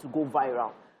want it to go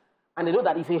viral. And they know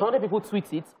that if 100 people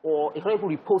tweet it or 100 people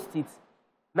repost it,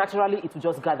 naturally it will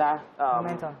just gather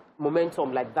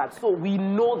momentum like that. So we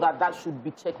know that that should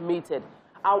be checkmated.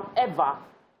 However,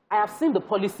 I have seen the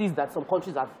policies that some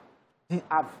countries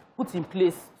have put in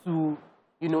place to,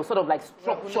 sort of like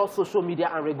structure social media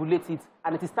and regulate it.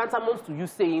 And it is tantamount to you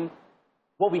saying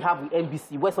what we have with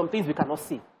NBC, where some things we cannot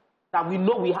say. That we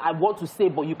know I want to say,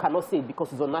 but you cannot say it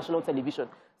because it's on national television.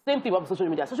 Same thing with social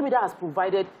media. Social media has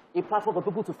provided a platform for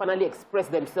people to finally express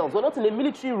themselves. We're not in a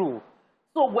military rule.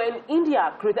 So when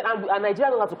India created, and Nigeria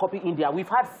knows how to copy India, we've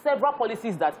had several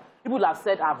policies that people have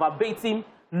said are verbatim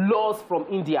laws from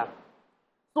India.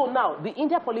 So now, the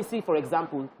India policy, for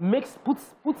example,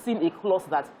 puts in a clause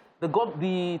that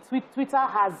Twitter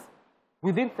has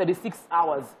within 36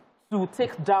 hours to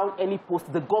take down any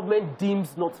post the government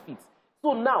deems not fit.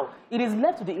 So now, it is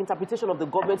left to the interpretation of the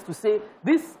government to say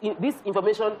this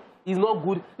information is not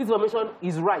good, this information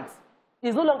is right.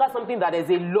 It's no longer something that there's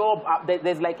a law,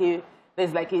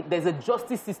 there's a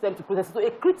justice system to process it. So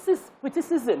a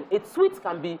criticism, a tweet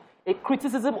can be a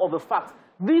criticism of the fact.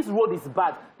 This road is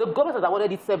bad. The government has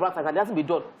awarded it several times and it hasn't been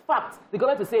done. Fact, the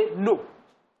government will say, no,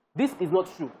 this is not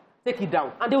true. Take it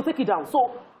down. And they will take it down.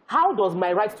 So how does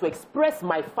my right to express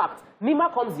my fact?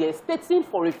 Nima comes here stating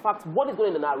for a fact what is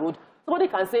going on our road. Somebody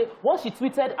can say what she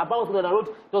tweeted about what's going on our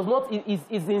road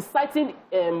is inciting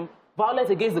violence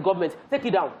against the government. Take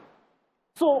it down.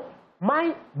 So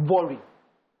my worry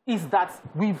is that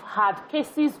we've had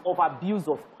cases of abuse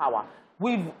of power.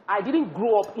 I didn't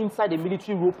grow up inside a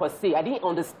military role per se. I didn't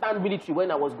understand military when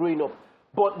I was growing up.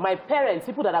 But my parents,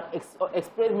 people that have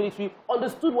experienced military,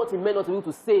 understood what it meant not to be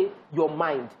able to say your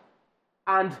mind.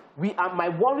 And my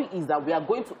worry is that we are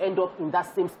going to end up in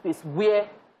that same space where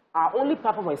our only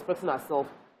platform for expressing ourselves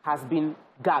has been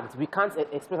gagged. We can't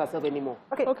express ourselves anymore.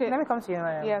 Okay, let me come to you.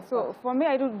 Yeah, so for me,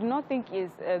 I do not think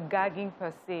it's gagging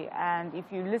per se. And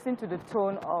if you listen to the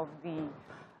tone of the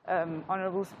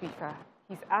Honorable Speaker,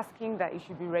 he's asking that it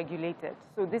should be regulated.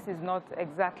 So this is not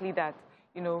exactly that,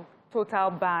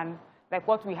 total ban, like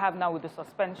what we have now with the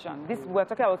suspension. We're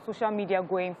talking about social media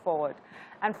going forward.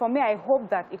 And for me, I hope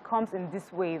that it comes in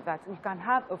this way, that you can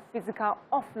have a physical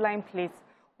offline place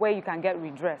where you can get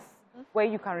redress, where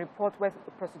you can report where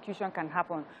the prosecution can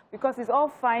happen. Because it's all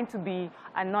fine to be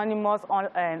anonymous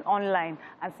online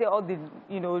and say all the,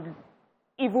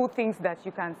 evil things that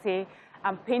you can say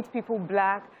and paint people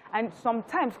black and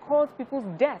sometimes cause people's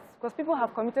deaths because people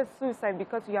have committed suicide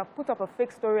because you have put up a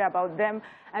fake story about them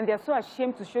and they're so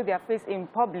ashamed to show their face in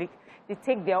public, they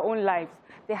take their own lives.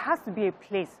 There has to be a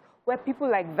place where people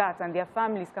like that and their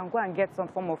families can go and get some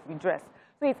form of redress.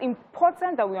 So it's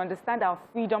important that we understand our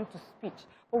freedom to speech,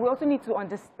 but we also need to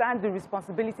understand the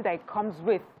responsibility that it comes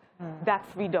with that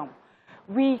freedom.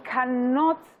 We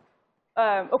cannot,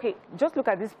 okay, just look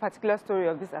at this particular story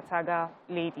of this Ataga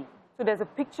lady. So there's a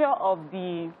picture of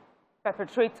the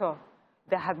perpetrator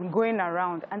that has been going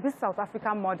around, and this South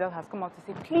African model has come out to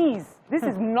say, please, this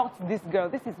is not this girl,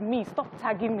 this is me, stop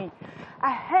tagging me.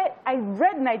 I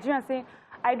read Nigerians saying,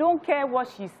 I don't care what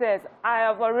she says, I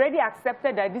have already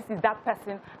accepted that this is that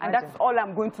person, and that's all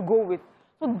I'm going to go with.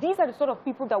 So these are the sort of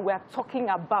people that we are talking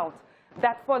about,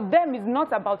 that for them is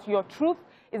not about your truth,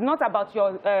 it's not about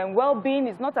your well-being,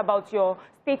 it's not about your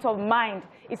state of mind.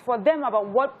 It's for them about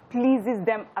what pleases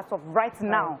them as of right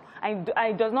now. And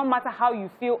it does not matter how you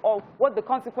feel or what the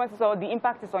consequences or the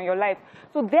impact is on your life.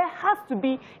 So there has to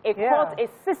be a court, a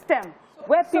system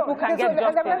where people can get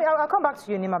justice. I'll come back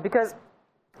to you, Nima, because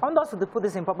I want us to put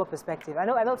this in proper perspective. I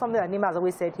know something that Nima has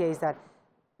always said here is that,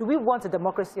 do we want a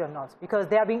democracy or not? Because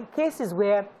there have been cases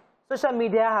where social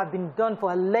media have been done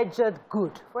for alleged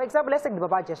good. For example, let's take the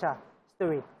Gbajabiamila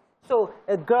story. So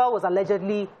a girl was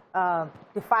allegedly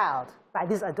defiled by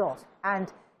this adult,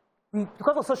 and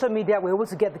because of social media, we're able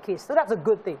to get the case. So that's a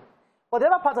good thing. But the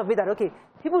other part of it that, okay,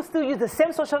 people still use the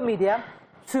same social media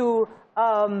to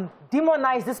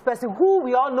demonize this person who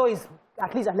we all know is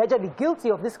at least allegedly guilty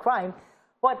of this crime.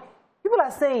 But people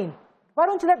are saying, why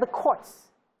don't you let the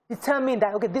courts determine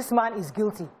that, okay, this man is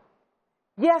guilty?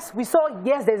 Yes, we saw,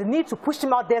 yes, there's a need to push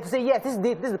him out there to say, yes, this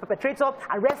is the perpetrator,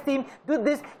 arrest him, do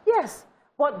this. Yes,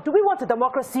 but do we want a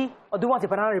democracy or do we want a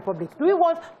banana republic? Do we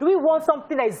want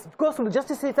something that goes through the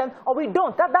justice system or we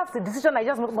don't? That's the decision I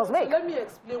just must make. So let me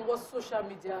explain what social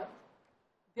media,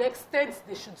 the extent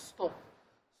they should stop.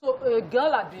 So a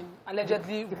girl had been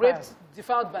allegedly raped,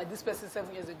 defiled by this person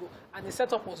 7 years ago, and the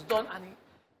setup was done, and he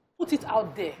put it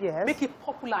out there, make it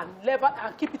popular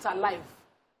and keep it alive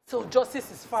till justice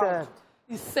is found.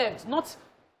 Is served, not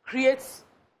create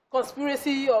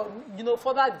conspiracy or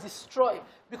further destroy.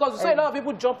 Because we saw a lot of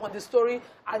people jump on the story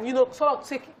and sort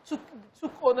of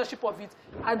took ownership of it,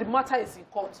 and the matter is in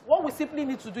court. What we simply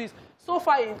need to do is, so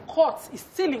far in court, it's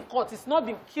still in court, it's not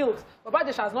been killed.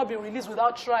 Gbajabiamila has not been released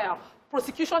without trial.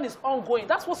 Prosecution is ongoing.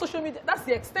 That's what social media, that's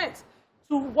the extent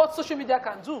to what social media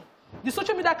can do. The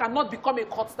social media cannot become a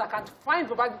court that can find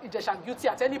Gbajabiamila guilty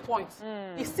at any point.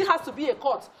 It still has to be a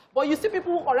court. But you see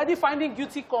people already finding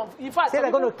guilty. In fact,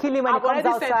 they're going to kill him when he comes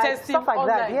outside, stuff like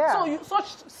that. Yeah. So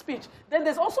such speech. Then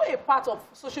there's also a part of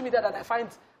social media that I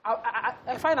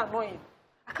find annoying.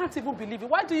 I can't even believe it.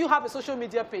 Why do you have a social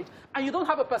media page and you don't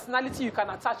have a personality you can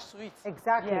attach to it?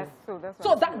 Exactly. Yes,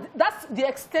 so that's the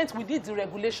extent we need the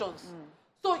regulations.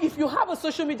 So if you have a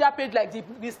social media page like the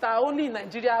Mr. Only in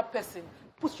Nigeria person,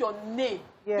 put your name,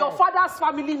 your father's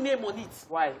family name on it.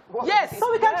 Why? Yes.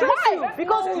 So we can trace you.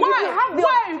 Because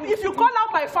why? If you call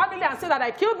out my family and say that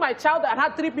I killed my child and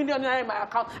had 3 million in my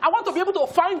account, I want to be able to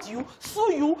find you,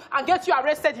 sue you, and get you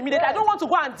arrested immediately. I don't want to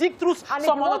go and dig through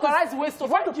some unauthorized ways to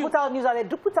find you. Put out news,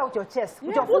 do put out your chest.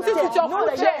 Put it with your full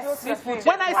chest.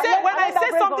 When I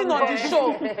say something on the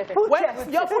show,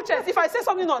 your full chest. If I say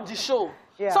something on the show,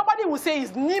 somebody will say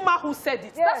it's Nima who said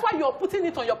it. That's why you're putting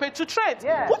it on your page to trend.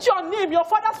 Put your name, your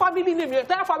father's family name, your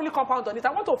entire family compound on it.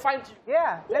 I want to find you.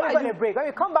 Yeah. Let me go on a break. When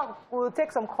we come back, we'll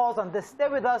take some calls on this. Stay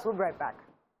with us. We'll be right back.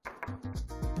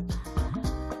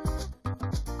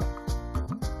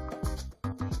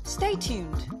 Stay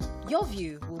tuned. Your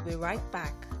View will be right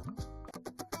back.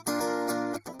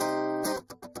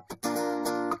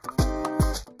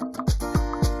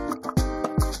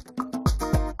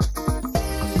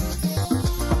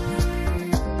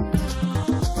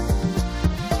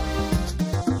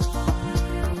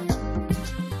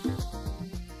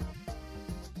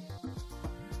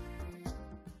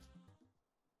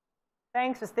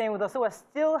 Thanks for staying with us. So we're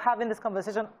still having this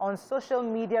conversation on social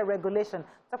media regulation.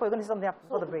 So we're going to do something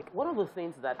after the break. One of the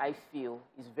things that I feel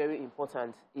is very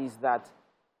important is that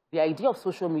the idea of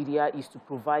social media is to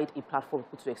provide a platform for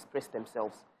people to express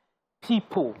themselves.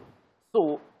 People.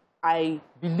 So I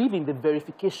believe in the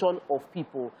verification of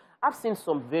people. I've seen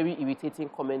some very irritating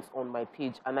comments on my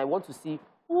page, and I want to see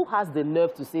who has the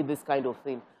nerve to say this kind of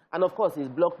thing. And of course, it's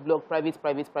block, private,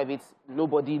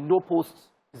 nobody, no posts,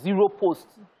 0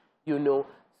 posts.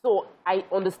 So I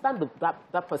understand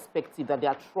that perspective that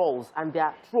there are trolls and there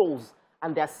are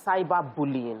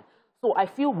cyberbullying. So I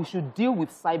feel we should deal with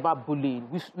cyberbullying.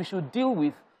 We should deal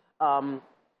with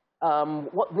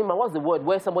what's the word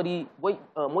where somebody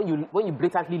when you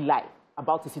blatantly lie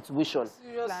about a situation.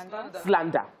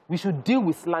 Slander. We should deal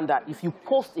with slander. If you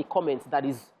post a comment that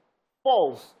is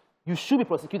false, you should be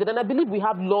prosecuted. And I believe we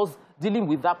have laws dealing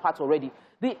with that part already.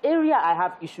 The area I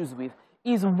have issues with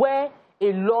is where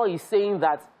a law is saying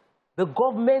that the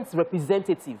government's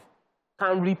representative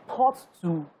can report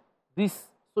to this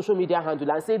social media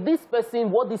handle and say,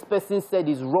 what this person said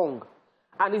is wrong.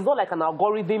 And it's not like an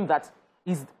algorithm that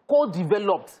is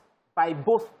co-developed by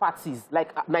both parties.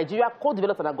 Like Nigeria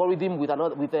co-developed an algorithm with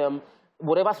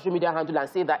whatever social media handle and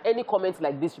say that any comments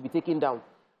like this should be taken down.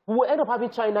 We will end up having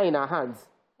China in our hands.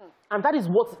 And that is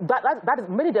what, that is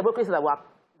many democracies that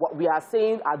what we are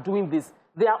saying are doing this.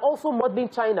 They are also modeling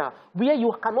China, where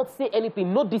you cannot say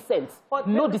anything, no dissent,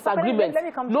 no disagreement,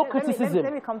 no criticism.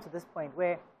 Let me come to this point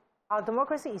where our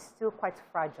democracy is still quite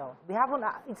fragile. We haven't,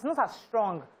 it's not as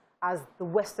strong as the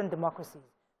Western democracies.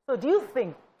 So do you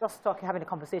think, just talking, having a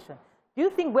conversation, do you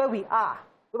think where we are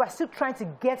still trying to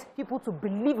get people to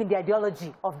believe in the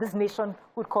ideology of this nation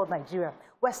called Nigeria?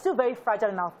 We're still very fragile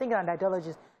in our thinking and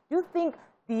ideologies. Do you think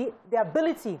the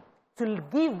ability to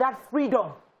give that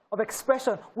freedom of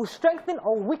expression will strengthen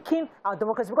or weaken our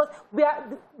democracy? Because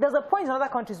there's a point in other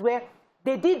countries where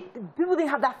people didn't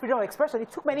have that freedom of expression.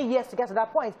 It took many years to get to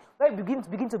that point where we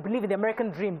begin to believe in the American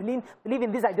dream, believe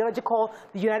in this ideology called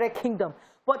the United Kingdom.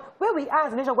 But where we are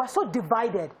as a nation, we're so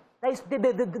divided.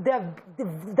 There are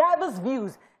diverse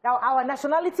views. Now, our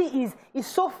nationality is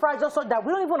so fragile so that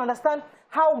we don't even understand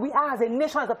how we are as a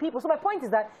nation, as a people. So my point is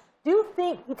that, do you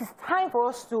think it is time for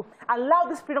us to allow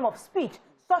this freedom of speech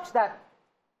such that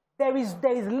there is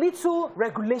little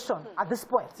regulation at this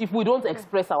point? If we don't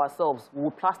express ourselves, we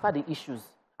will plaster the issues,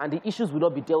 and the issues will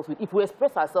not be dealt with. If we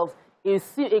express ourselves,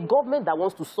 a government that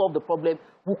wants to solve the problem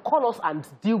will call us and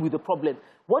deal with the problem.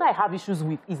 What I have issues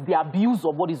with is the abuse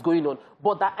of what is going on,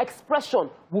 but that expression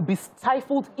will be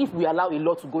stifled if we allow a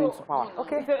law to go into power.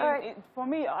 Okay, so for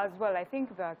me as well, I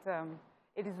think that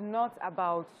it is not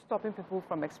about stopping people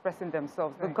from expressing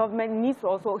themselves. The government needs to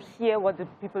also hear what the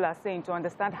people are saying to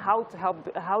understand how to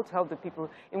help the people,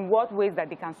 in what ways that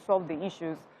they can solve the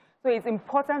issues. So it's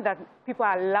important that people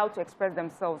are allowed to express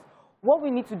themselves. What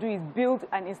we need to do is build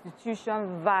an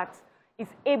institution that is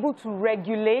able to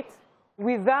regulate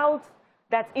without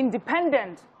that's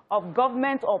independent of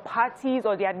government or parties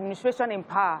or the administration in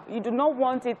power. You do not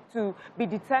want it to be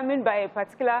determined by a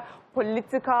particular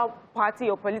political party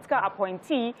or political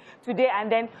appointee today and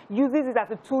then uses it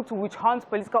as a tool to witch hunt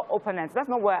political opponents. That's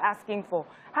not what we're asking for.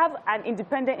 Have an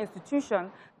independent institution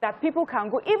that people can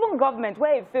go, even government,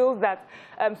 where it feels that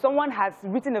someone has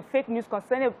written a fake news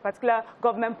concerning a particular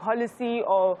government policy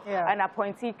or an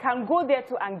appointee, can go there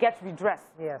to and get redress.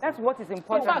 Yes. That's what is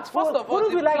important. In fact, first of all,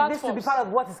 wouldn't we like this to be part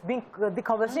of what is being, the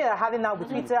conversation we're having now with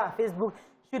Twitter and Facebook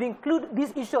should include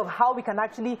this issue of how we can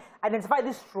actually identify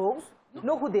these trolls,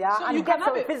 know who they are, so and you get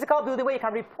a physical building where you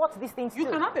can report these things You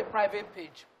can have a private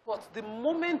page, but the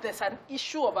moment there's an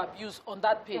issue of abuse on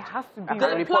that page,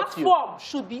 the platform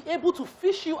should be able to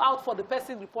fish you out for the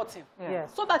person reporting,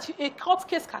 so that a court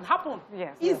case can happen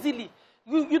easily.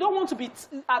 You don't want to be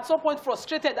at some point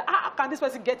frustrated. How can this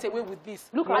person get away with this?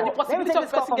 Look at the possibility of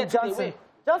the person getting away.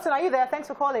 Johnson, are you there? Thanks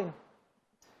for calling.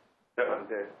 Yeah, I'm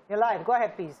there. You're live. Go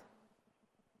ahead, please.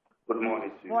 Good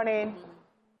morning to you. Morning.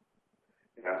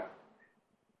 Yeah.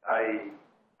 I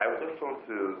just want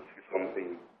to say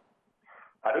something.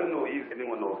 I don't know if any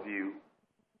one of you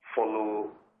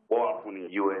follow what happened in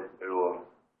the U.S. very well.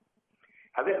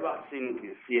 Have you ever seen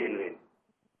the CNN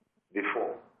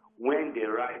before when they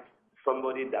write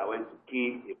somebody that went to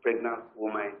kill a pregnant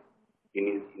woman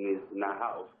in her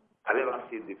house? Have you ever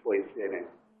seen it before in CNN?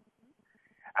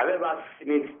 Have you ever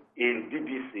seen it in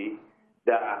BBC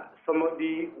that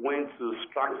somebody went to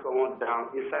strike someone down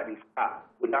inside his car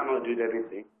without not doing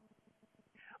anything?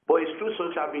 But it's through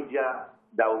social media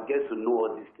that we get to know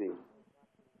all these things.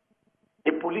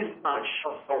 A policeman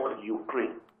shot someone in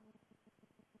Ukraine.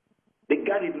 The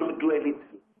guy did not do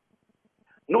anything.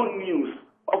 No news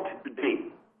up to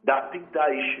today that picked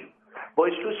that issue.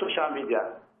 But it's through social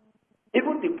media.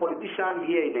 Even the politicians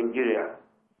here in Nigeria,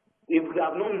 if we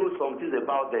have not known some things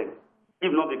about them,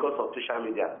 if not because of social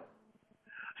media.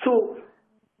 So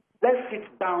let's sit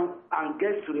down and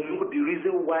get to know the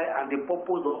reason why and the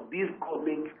purpose of these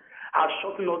governments are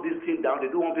shutting all these things down. They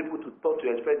don't want people to talk,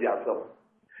 to express themselves.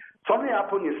 Something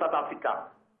happened in South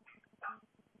Africa.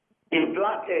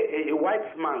 A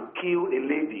white man killed a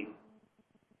lady.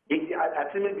 I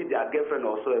think maybe their girlfriend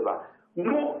or so ever.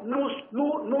 No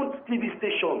TV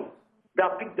station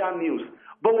that picked that news,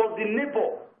 but was the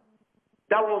neighbor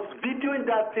that was videoing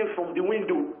that thing from the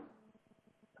window,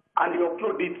 and they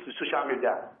uploaded it to social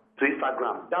media, to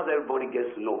Instagram. That's how everybody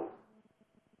gets to know.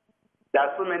 There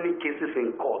are so many cases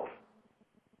in court.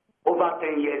 Over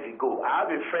 10 years ago, I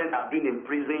have a friend that's been in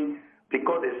prison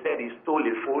because they said he stole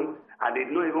a phone, and they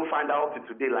did not even find out up to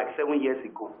today, like 7 years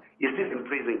ago. He's still in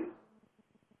prison.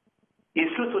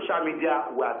 It's through social media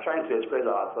we are trying to express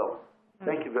ourselves.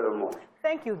 Thank you very much.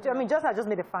 Thank you. I mean, Justin just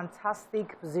made a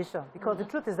fantastic position because the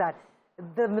truth is that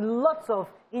lots of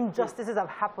injustices have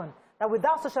happened that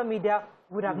without social media,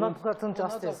 we would have not gotten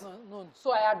justice. No.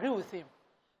 So I agree with him.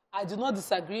 I do not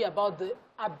disagree about the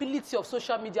ability of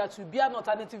social media to be an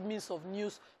alternative means of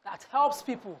news that helps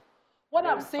people. What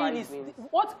I'm saying is,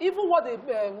 what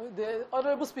the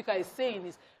Honorable Speaker is saying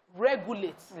is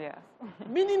regulate. Yeah.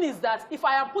 Meaning is that if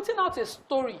I am putting out a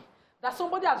story that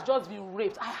somebody has just been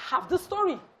raped, I have the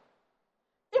story.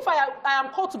 If I am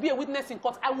called to be a witness in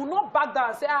court, I will not back down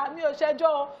and say,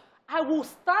 I will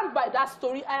stand by that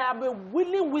story. I am a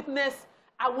willing witness.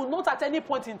 I will not at any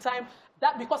point in time,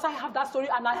 that because I have that story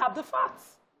and I have the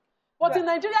facts. But in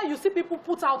Nigeria, you see people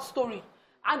put out story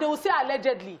and they will say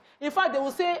allegedly. In fact, they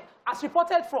will say as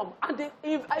reported from, and they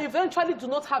eventually do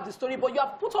not have the story, but you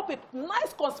have put up a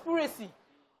nice conspiracy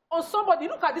on somebody.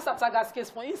 Look at this Atagas case,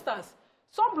 for instance.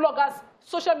 Some bloggers,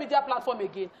 social media platform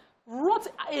again, wrote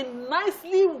a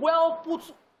nicely well-put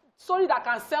story that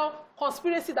can sell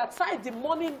conspiracy that tied the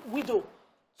mourning widow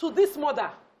to this mother.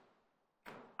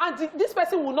 And this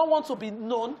person will not want to be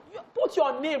known. You put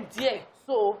your name there.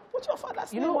 So put your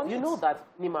father's name on it. You know that,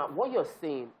 Nima, what you're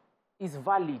saying is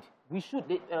valid. We should,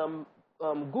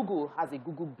 Google has a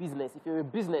Google business. If you're a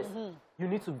business, you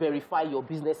need to verify your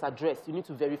business address. You need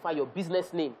to verify your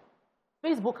business name.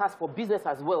 Facebook has for business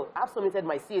as well. I've submitted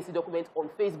my CAC document on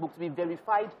Facebook to be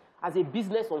verified as a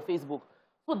business on Facebook.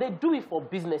 So they do it for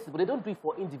businesses, but they don't do it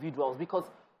for individuals, because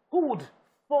who would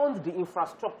fund the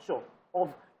infrastructure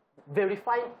of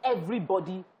verifying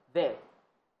everybody there?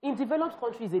 In developed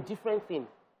countries, a different thing.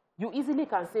 You easily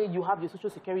can say you have your social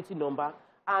security number,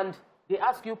 and they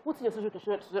ask you, put in your social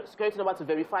security number to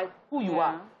verify who you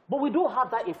are. But we don't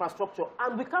have that infrastructure,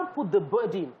 and we can't put the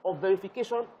burden of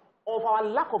verification of our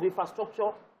lack of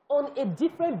infrastructure on a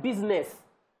different business.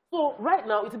 So right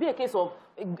now, it will be a case of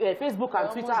Facebook and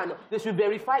Twitter, and they should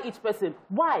verify each person.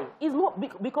 Why? It's not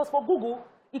because for Google,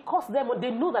 it costs them,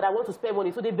 they know that I want to spend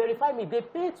money, so they verify me. They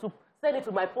pay to send it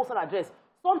to my postal address.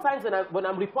 Sometimes when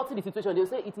I'm reporting the situation, they'll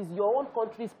say it is your own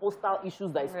country's postal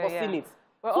issues that is causing it.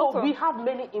 But so also, we have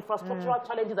many infrastructural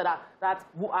challenges that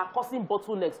are causing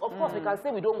bottlenecks. Of course, we can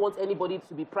say we don't want anybody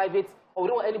to be private, or we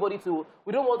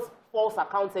don't want false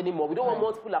accounts anymore. We don't want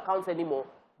multiple accounts anymore.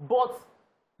 But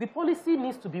the policy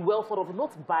needs to be well thought of,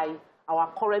 not by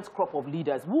our current crop of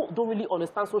leaders who don't really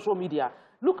understand social media.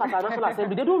 Look at our National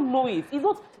Assembly; they don't know it. It's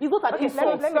not an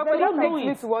insult. Let me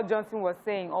take to what Johnson was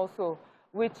saying also,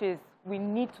 which is we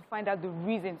need to find out the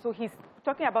reason. So he's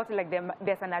talking about it like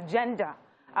there's an agenda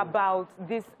about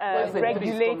this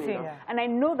regulating. And I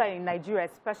know that in Nigeria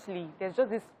especially, there's just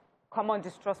this common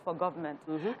distrust for government.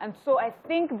 And so I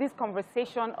think this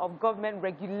conversation of government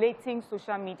regulating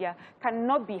social media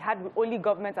cannot be had with only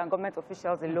government and government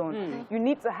officials alone. You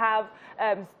need to have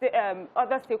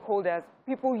other stakeholders,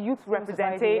 people, youth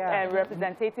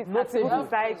representatives, civil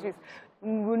societies.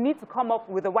 We need to come up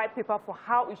with a white paper for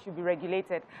how it should be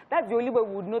regulated. That's the only way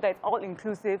we would know that it's all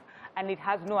inclusive and it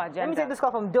has no agenda. Let me take this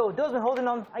call from Doe. Doe's been holding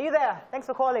on. Are you there? Thanks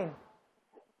for calling.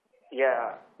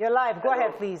 Yeah. You're live. Go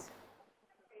ahead, please.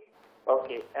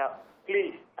 Okay.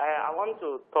 Please, I want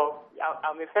to talk.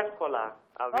 I'm a first caller.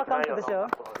 Welcome to the show.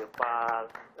 For the past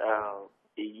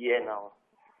a year now.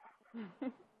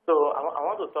 So I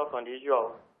want to talk on the issue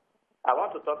of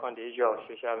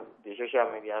the social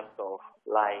media stuff.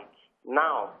 Like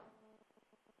now.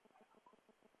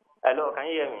 Hello, can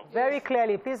you hear me? Very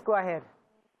clearly. Please go ahead.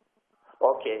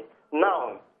 Okay.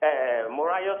 Now,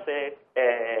 Morayo said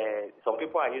some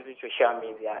people are using social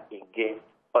media against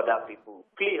other people.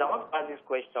 Please, I want to ask this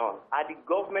question. Are the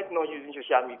government not using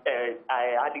social media?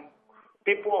 Are the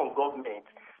people on government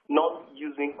not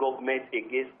using government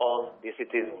against us, the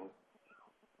citizens?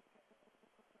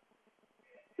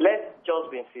 Let's just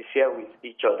be sincere with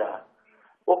each other.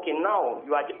 Okay, now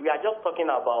we are just talking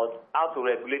about how to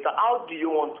regulate. How do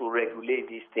you want to regulate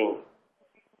this thing?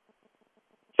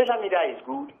 Social media is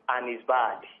good and is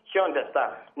bad. You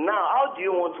understand? Now, how do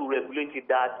you want to regulate it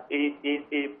that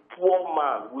a poor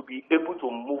man will be able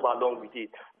to move along with it?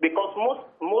 Because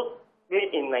mostly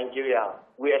in Nigeria,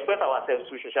 we express ourselves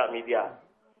through social media.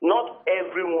 Not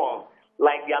everyone,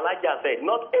 like the Elijah said,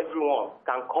 not everyone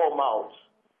can come out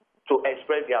to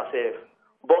express themselves.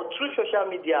 But through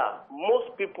social media,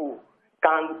 most people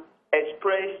can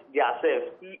express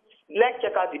themselves. Let's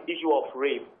check out the issue of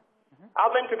rape.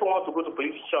 How many people want to go to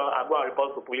police station and go and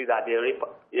report to police that they rape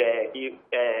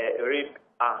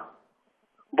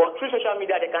But through social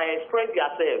media, they can express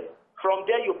themselves. From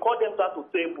there, you call them to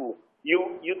table.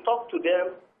 You talk to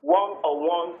them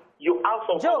one-on-one. You have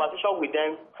some conversation with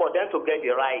them for them to get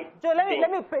the right. Joe, let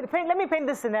me paint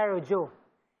this scenario, Joe.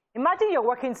 Imagine you're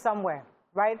working somewhere,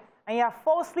 right? And you're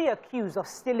falsely accused of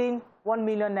stealing 1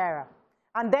 million naira.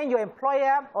 and then your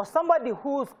employer or somebody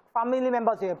who's family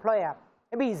member to your employer,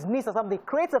 maybe his niece or something,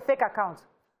 creates a fake account,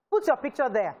 puts your picture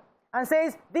there, and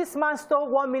says, this man stole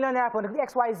 1 million naira from the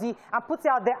XYZ, and puts it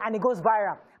out there, and it goes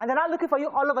viral. And they're not looking for you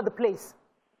all over the place.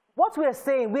 What we are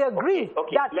saying, we agree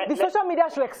that the social media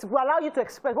should allow you to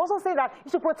express. We also say that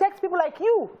you should protect people like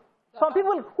you from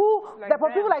people who,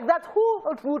 people like that who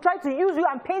will try to use you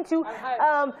and paint you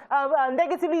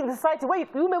negatively in society, where you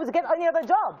will be able to get any other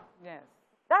job. Yes.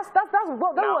 That's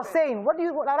what we're saying. What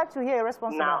I'd like to hear a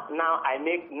response now, to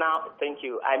that. Thank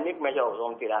you. I make measure of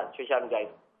something that social media is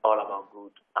all about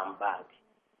good and bad.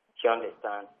 Do you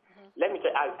understand? Let me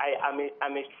tell you,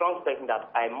 I'm a strong person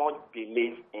that I must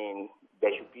believe in there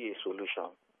should be a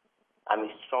solution. I'm a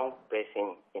strong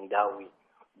person in that way.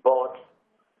 But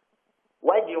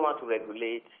why do you want to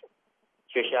regulate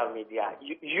social media?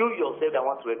 You yourself that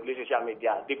want to regulate social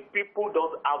media, the people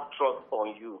don't have trust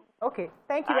on you. Okay,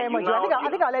 thank you very much. I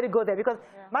think I'll let it go there because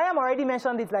Mariam already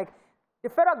mentioned it. Like the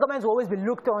federal government will always be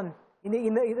looked on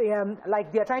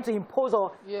like they're trying to impose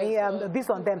or this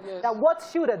on them. That what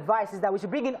she would advise is that we should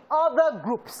bring in other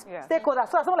groups, stakeholders,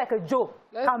 so someone like a Joe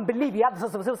can believe. You have the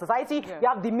civil society, you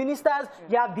have the ministers,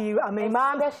 you have the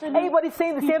imams, everybody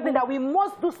saying the same thing, that we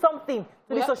must do something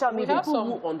to the social media.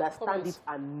 People who understand it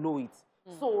and know it.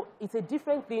 So it's a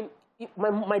different thing.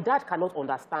 My dad cannot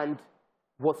understand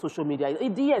what social media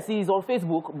is. Yes, he's on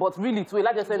Facebook, but really, to a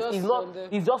large extent,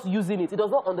 he's just using it. He does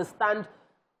not understand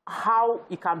how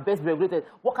it can best be regulated,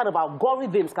 what kind of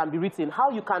algorithms can be written, how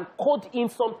you can code in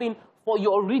something for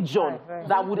your region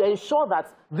that would ensure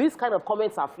that these kind of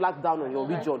comments are flagged down on your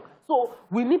region. So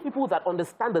we need people that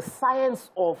understand the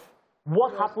science of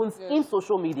what happens in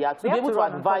social media to be able to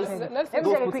advise those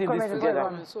putting this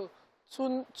together. So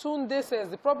Tunde says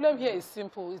the problem here is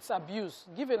simple. It's abuse.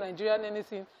 Give a Nigerian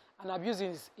anything, and abuse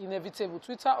is inevitable.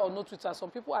 Twitter or no Twitter, some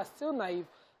people are still naive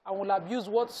and will abuse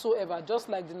whatsoever, just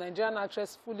like the Nigerian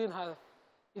actress fooling her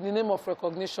in the name of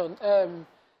recognition.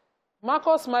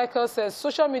 Marcus Michael says,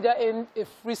 social media ain't a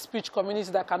free speech community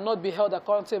that cannot be held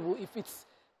accountable if its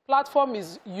platform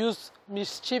is used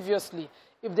mischievously.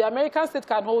 If the American state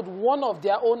can hold one of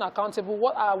their own accountable,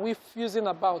 what are we fusing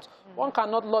about? One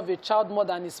cannot love a child more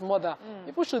than his mother.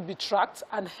 People should be tracked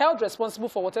and held responsible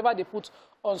for whatever they put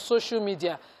on social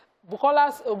media.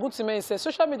 Bukola Oguntime says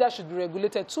social media should be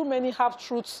regulated. Too many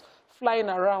half-truths flying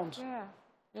around.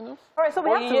 You know? All right, so we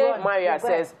have to run. Maria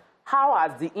says, how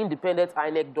has the independent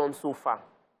INEC done so far?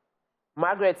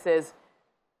 Margaret says,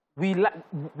 we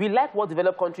like what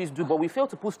developed countries do, but we fail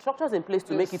to put structures in place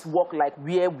to make it work like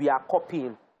where we are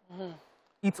copying.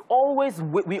 We always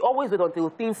wait until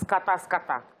things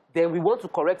scatter, then we want to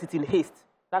correct it in haste.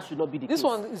 That should not be the case. This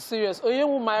one is serious.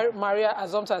 Oyemu Maria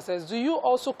Azomta says, do you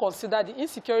also consider the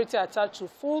insecurity attached to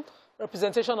full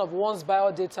representation of one's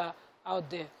biodata out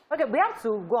there? Okay, we have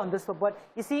to go on this one, but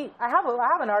you see, I have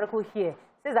an article here. It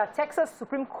says that Texas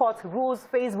Supreme Court rules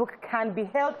Facebook can be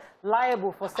held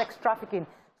liable for sex trafficking.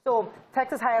 So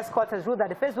Texas highest court has ruled that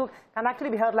the Facebook can actually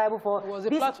be held liable for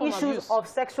these issues of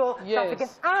sexual trafficking.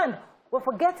 And we're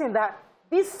forgetting that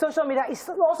this social media is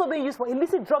also being used for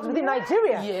illicit drugs within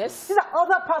Nigeria. Yes. These are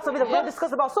other parts of it that we don't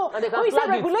discuss about. So when we say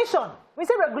regulation,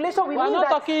 we mean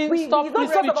that it's not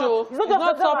just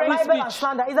about libel and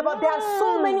slander. It's about there are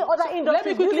so many other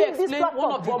industries using this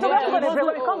platform. So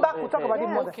when we come back, we'll talk about it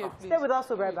more. Stay with us,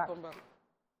 we'll be right back.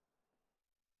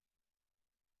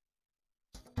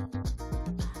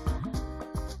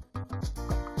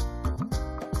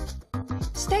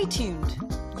 Stay tuned.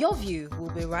 Your View will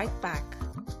be right back.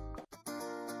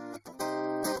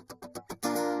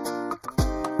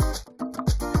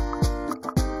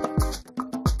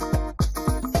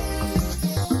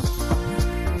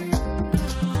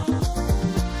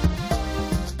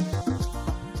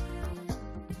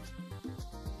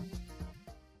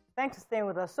 Thanks for staying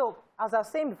with us. So, as I was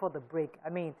saying before the break, I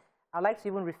mean, I'd like to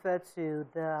even refer to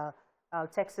the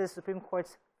Texas Supreme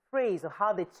Court's phrase of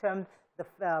how they termed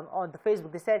on the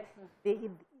Facebook. They said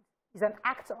it's an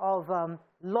act of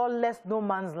lawless no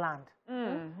man's land.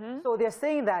 So they're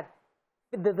saying that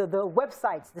the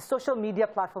websites, the social media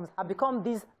platforms have become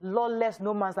these lawless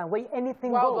no man's land where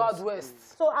anything goes. Wild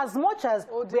West. So as much as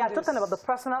we are talking about the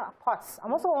personal parts, I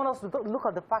also want us to look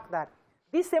at the fact that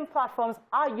these same platforms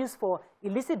are used for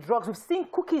illicit drugs. We've seen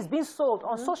cookies being sold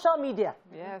on social media.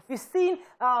 Yes. We've seen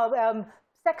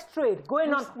sex trade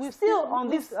going on still on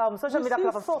these social media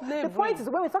platforms. So the point is,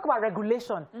 when we talk about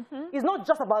regulation, it's not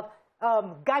just about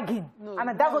gagging.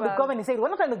 And that's what the government is saying. We're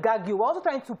not trying to gag you. We're also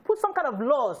trying to put some kind of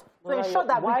laws to ensure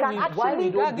that we can actually...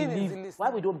 Why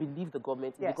we don't believe the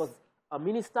government is because a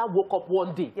minister woke up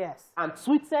one day and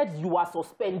tweeted you are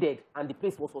suspended, and the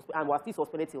place was suspended, and was still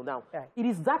suspended till now. It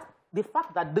is that the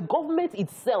fact that the government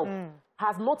itself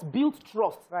has not built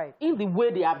trust in the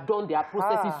way they have done their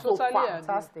processes so far.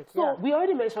 Fantastic. So we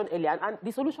already mentioned earlier, and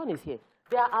the solution is here.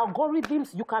 There are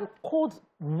algorithms, you can code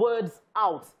words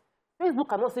out. Facebook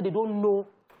cannot say they don't know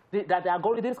that the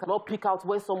algorithms cannot pick out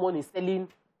when someone is selling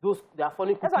their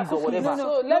funny cookies or whatever.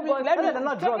 So let me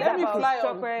fly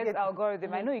on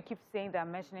algorithm. I know you keep saying that,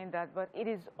 mentioning that, but it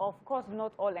is, of course,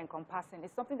 not all-encompassing.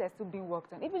 It's something that's still being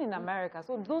worked on, even in America.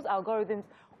 So those algorithms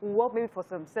will work maybe for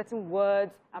some certain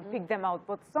words and pick them out,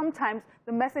 but sometimes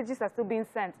the messages are still being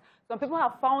sent. Some people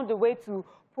have found a way to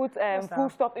put full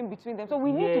stop in between them. So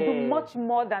we need to do much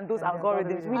more than those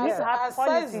algorithms. We need to have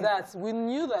policies. Besides that, we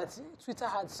knew that Twitter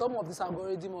had some of this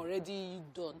algorithm already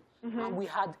done. And we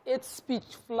had hate speech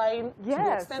flying to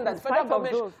the extent that the federal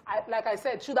government, like I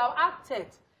said, should have acted.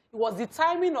 It was the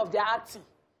timing of their acting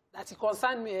that it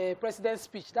concerned president's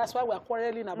speech. That's why we're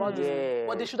quarreling about this.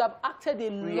 But they should have acted a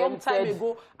long time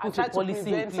ago and tried to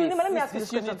prevent. So let me ask you this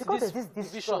question, because there's this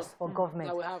distrust for government.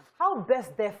 That we have. How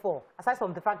best, therefore, aside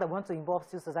from the fact that we want to involve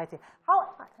civil society, how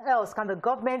else can the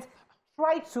government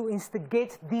try to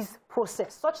instigate this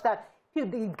process such that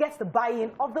it gets the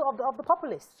buy-in of the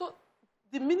populace? So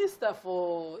the Minister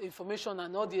for Information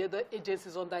and all the other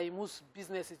agencies under whose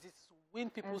business it is to win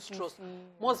people's trust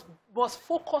must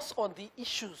focus on the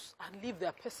issues and leave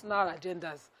their personal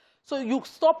agendas. So you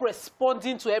stop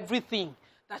responding to everything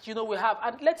that we have,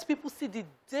 and let people see the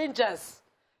dangers.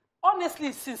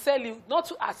 Honestly, sincerely, not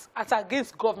to as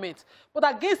against government, but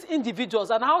against individuals,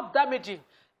 and how damaging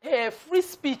free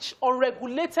speech,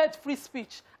 unregulated free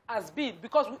speech has been.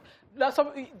 Because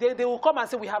they will come and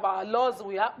say we have our laws.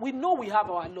 We know we have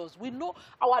our laws. We know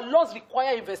our laws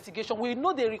require investigation. We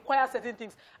know they require certain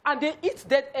things, and they eat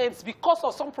dead ends because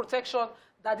of some protection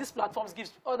that these platforms give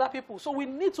other people. So we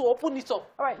need to open it up.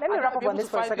 All right, let me wrap up on this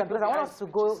for a second, because I want us to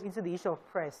go into the issue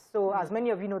of press. So as many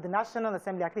of you know, the National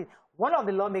Assembly, actually one of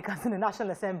the lawmakers in the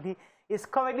National Assembly, is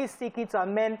currently seeking to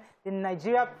amend the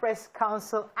Nigeria Press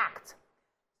Council Act,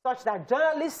 such that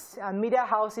journalists and media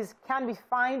houses can be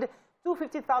fined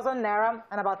 250,000 naira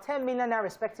and about 10 million naira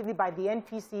respectively by the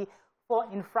NPC for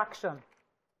infraction.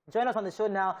 Join us on the show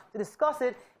now to discuss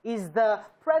it is the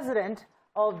president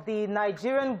of the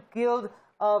Nigerian Guild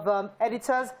of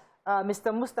Editors,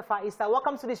 Mr. Mustafa Issa.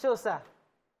 Welcome to the show, sir.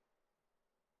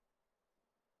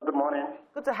 Good morning.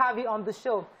 Good to have you on the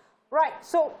show. Right,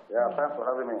 so... Yeah, thanks for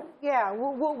having me. Yeah,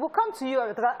 we'll come to you,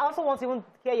 because I also want to even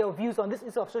hear your views on this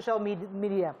issue of social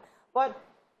media. But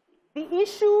the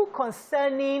issue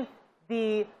concerning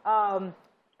the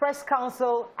Press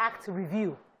Council Act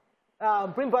review,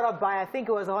 brought up by, I think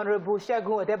it was Honorable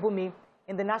Shegun Odebumi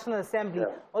in the National Assembly. Yeah.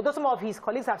 Although some of his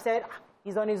colleagues have said,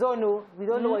 he's on his own, no, we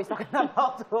don't know what he's talking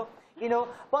about,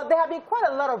 But there have been quite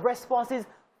a lot of responses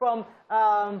from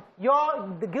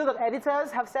the Guild of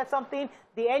Editors have said something,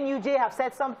 the NUJ have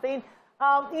said something.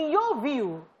 In your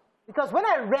view, because when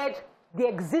I read the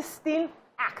existing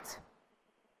act,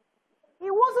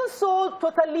 it wasn't so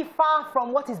totally far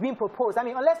from what is being proposed. I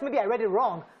mean, unless maybe I read it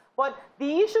wrong. But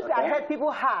the issue that I heard people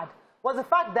had was the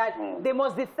fact that they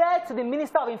must defer to the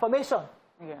Minister of Information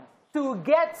to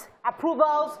get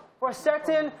approvals for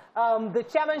certain, the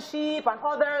chairmanship and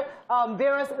other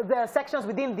various sections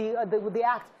within the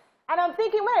act. And I'm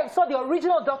thinking, when I saw the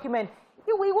original document,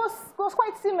 it was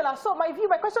quite similar. So my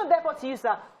question therefore to you,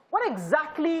 sir, what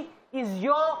exactly is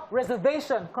your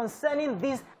reservation concerning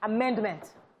this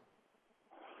amendment?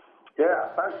 Yeah,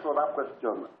 thanks for that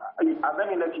question. And let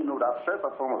me let you know that first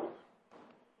and foremost,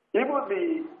 even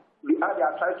the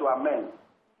idea tried to amend,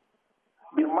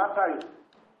 the matter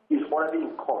is already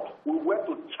in court. We went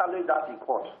to challenge that in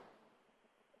court.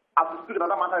 As we speak,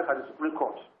 another matter is at the Supreme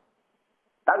Court.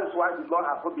 That is why the law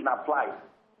has not been applied.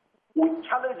 We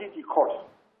challenge it in court,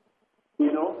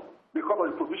 because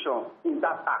of the provision in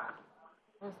that act.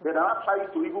 They are not trying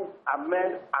to even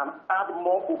amend and add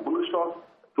more abolition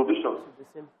provisions.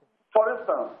 For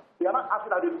instance, they are not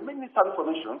asking that the Minister of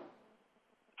Information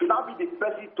to now be the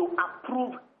person to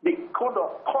approve the code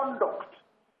of conduct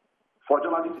for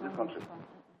journalists in this country.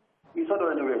 It's not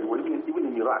done anywhere, even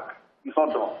in Iraq. It's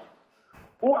not done.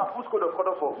 Who approves code of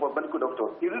conduct for medical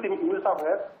doctors? Is it the Minister of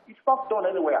Health? It's not done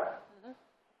anywhere.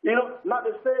 Now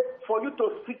they say for you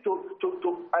to seek to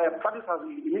practice as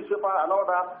a newspaper and all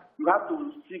that, you have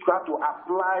to seek, you have to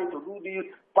apply to do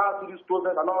this, pass through this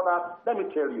process and all that. Let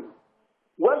me tell you,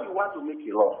 when you want to make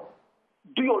a law,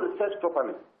 do your research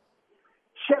properly.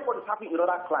 Check what is happening in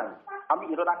other clients,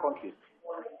 in other countries.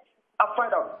 And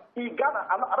find out. In Ghana,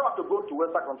 I don't have to go to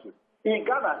Western countries. In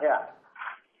Ghana here,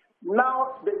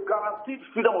 now the guaranteed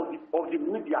freedom of the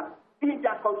media in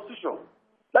their constitution.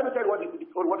 Let me tell you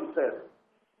what it says.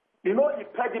 You know,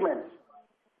 impediment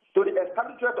to the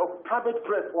establishment of private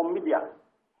press or media,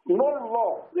 no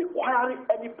law requiring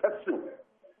any person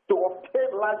to obtain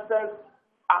license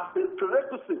as a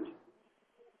prerequisite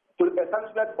to the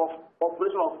establishment of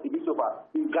operation of the newspaper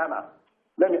in Ghana.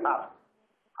 Let me ask,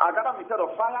 are Ghana be set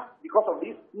on fire because of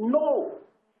this? No.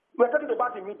 We're talking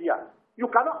about the media. You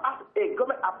cannot ask a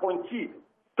government appointee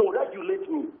to regulate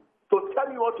me, to tell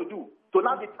me what to do, to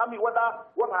now determine whether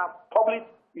what I have published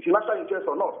is in national interest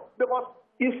or not. Because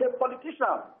he's a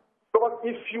politician. Because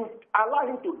if you allow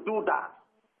him to do that,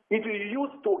 it will be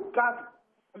used to guard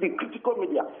the critical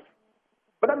media.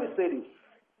 But let me say this.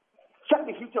 Check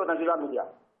the history of Nigerian media.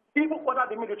 Even under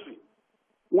the military,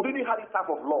 we didn't have this type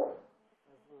of law.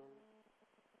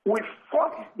 We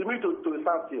forced the military to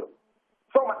stand still.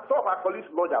 Some of our colleagues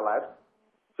lost their lives,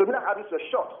 so many habits were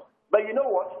shot. But you know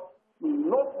what?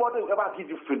 Nobody will ever give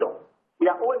you freedom. We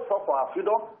are always fought for our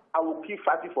freedom, and we'll keep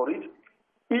fighting for it.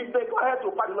 If they go ahead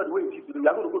to fight the way it is today, we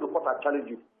are going to go to court and challenge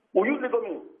it. We use legal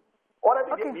means. Already,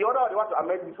 the other they want to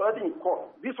amend it, it's already in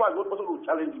court. This one is not possible to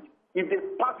challenge it if they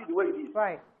pass it the way it is.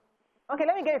 Right. Okay,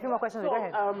 let me get a few more questions. So, go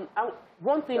ahead.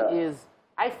 One thing is,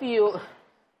 I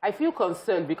feel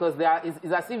concerned because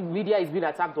it's as if media is being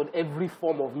attacked on every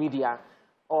form of media.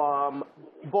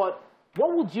 But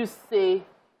what would you say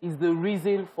is the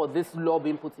reason for this law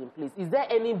being put in place? Is there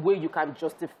any way you can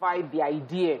justify the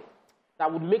idea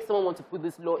that would make someone want to put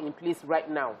this law in place right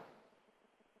now?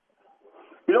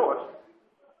 You know what?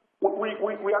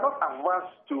 We are not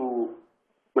averse to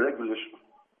regulation.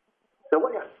 So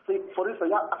what you're saying, for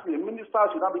instance, the minister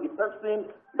should not be the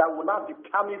person that will not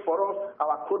determine for us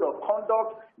our code of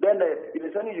conduct. Then if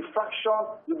there's any infraction,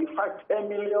 you'll be fined 10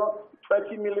 million,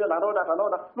 20 million, and all that, and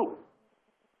all that. Look,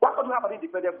 why can't you have an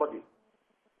independent body?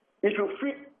 If you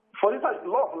feel, for instance,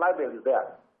 law of libel is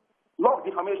there. Law of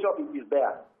defamation is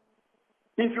there.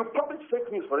 If you publish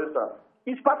fake news, for instance,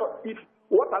 it's part of, if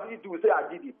what have you do, say I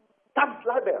did it, that's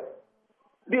libel.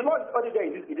 The law is already there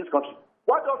in this country.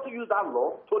 Why don't you use that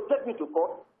law to take me to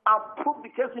court and prove the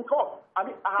case in court? I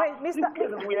mean,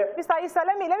 Mr. Issa,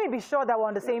 let me be sure that we're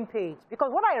on the same page.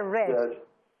 Because what I read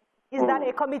is that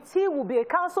a committee a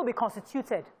council will be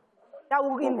constituted that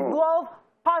will involve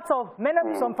parts of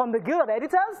from the Guild of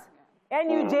Editors,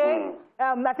 NUJ,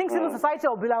 I think civil society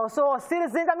will be also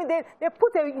citizens. I mean, they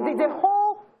put the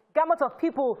whole gamut of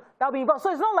people that will be involved.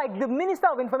 So it's not like the Minister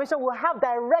of Information will have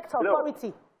direct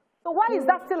authority. So why is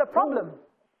that still a problem?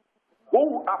 Who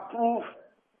will approve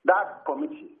that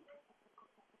committee?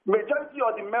 Majority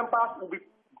of the members will be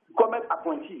government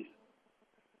appointees.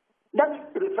 Let me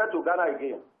refer to Ghana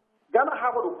again. Ghana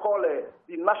have what we call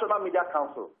the National Media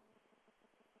Council.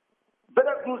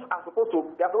 Better groups are supposed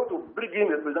to bring in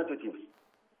representatives.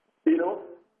 You know,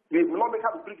 the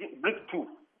lawmakers will bring two.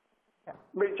 Yeah.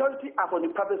 Majority are from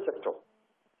the private sector.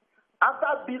 After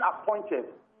being appointed,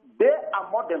 they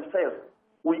among themselves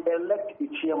will elect a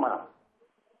chairman.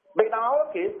 But in our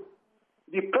case,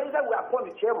 the president will appoint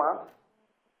the chairman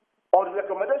on the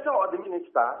recommendation of the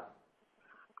minister,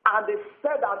 and they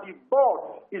said that the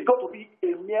board is going to be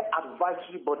a mere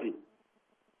advisory body.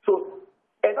 So,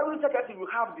 executive secretary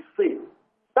will have the say.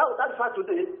 That's why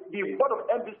today, the board of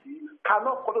NBC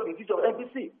cannot follow the decision of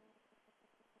NBC.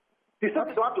 The same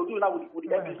thing they want to do now with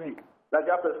the NBC,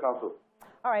 Nigeria Press Council.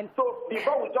 All right. So, the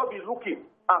board will just be looking,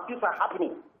 and things are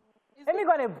happening. Let me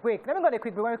go on a break. Let me go on a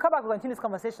quick break. When we come back, we'll continue this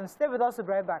conversation. Stay with us. We'll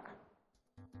be right back.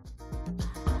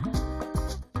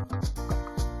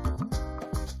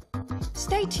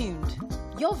 Stay tuned.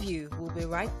 Your View will be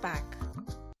right back.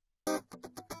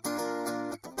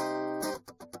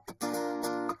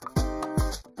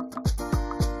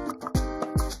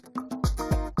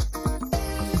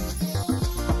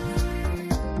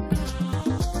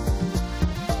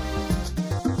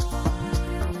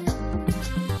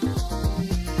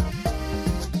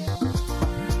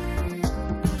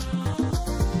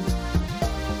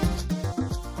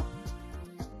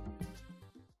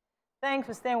 Thanks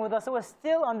for staying with us. So we're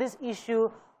still on this issue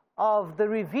of the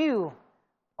review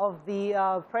of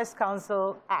the Press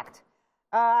Council Act.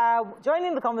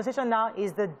 Joining the conversation now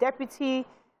is the Deputy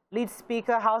Lead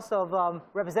Speaker, House of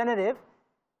Representatives,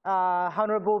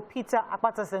 Honorable Peter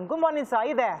Akpatasen. Good morning, sir. Are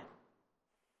you there?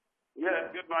 Yes,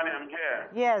 good morning. I'm here.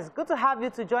 Yes, good to have you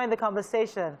to join the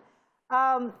conversation.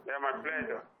 Yeah, my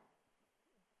pleasure.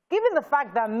 Given the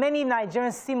fact that many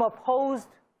Nigerians seem opposed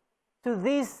to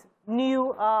this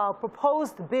new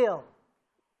proposed bill,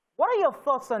 what are your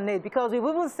thoughts on it? Because we've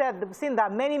even seen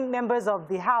that many members of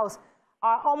the House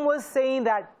are almost saying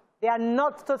that they are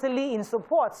not totally in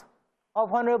support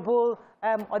of Honorable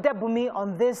Odebumi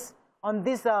on this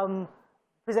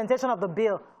presentation of the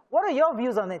bill. What are your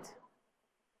views on it?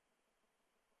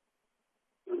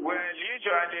 Well,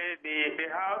 usually the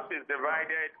House is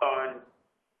divided on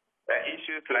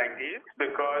issues like this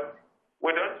because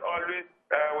we don't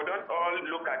all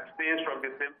look at things from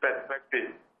the same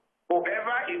perspective.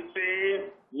 Whoever is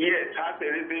saying yes has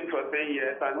a reason for saying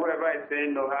yes, and whoever is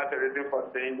saying no has a reason for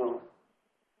saying no.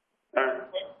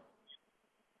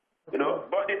 You know,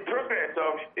 but the progress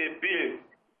of a bill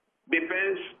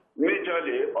depends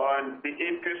majorly on the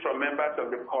input from members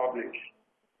of the public.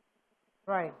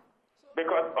 Right.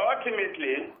 Because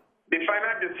ultimately, the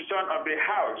final decision of the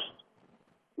House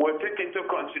will take into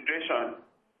consideration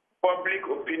public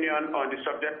opinion on the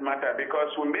subject matter, because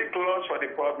we make laws for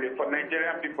the public, for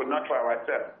Nigerian people, not for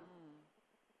ourselves.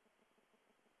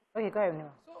 Okay, go ahead, Nima.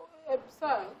 So,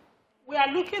 sir, we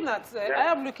are looking at,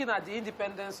 I am looking at the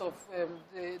independence of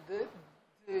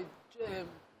the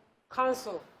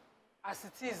council as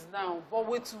it is now. But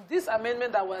with this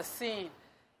amendment that we're seeing,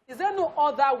 is there no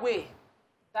other way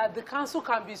that the council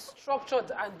can be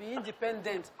structured and be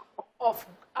independent of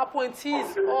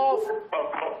appointees of...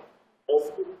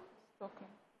 Okay.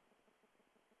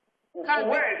 Well,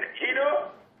 you know,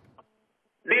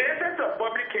 the essence of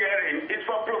public hearing is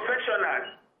for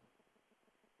professionals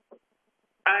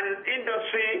and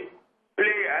industry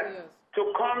players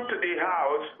to come to the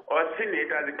House or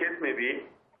Senate, as the case may be,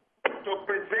 to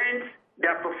present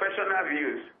their professional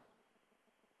views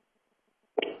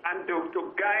and to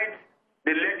guide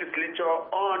the legislature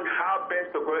on how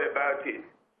best to go about it.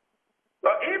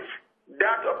 But if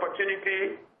that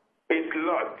opportunity is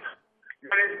lost,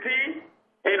 there is still,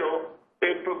 you know,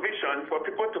 a provision for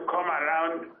people to come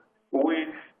around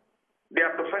with their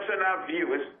professional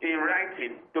views in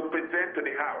writing to present to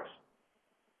the House.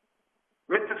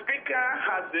 Mr. Speaker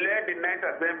has led the Ninth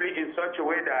Assembly in such a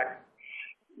way that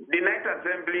the Ninth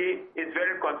Assembly is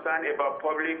very concerned about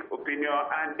public opinion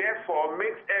and therefore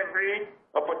makes every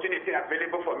opportunity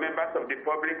available for members of the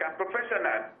public and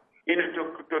professionals, you know,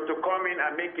 to come in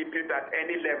and make input at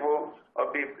any level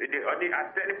of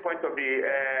at any point of the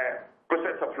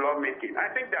process of lawmaking.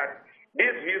 I think that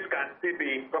these views can still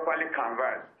be properly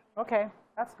canvassed. Okay,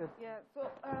 that's good. Yeah. So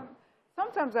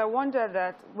sometimes I wonder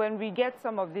that when we get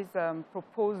some of these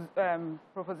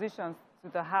propositions to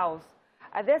the House,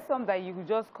 are there some that you could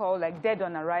just call like dead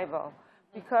on arrival?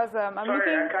 Because I'm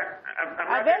looking.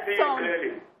 Are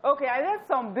there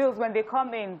some bills when they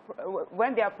come in,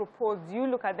 when they are proposed, you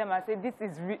look at them and say this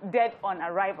is dead on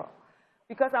arrival?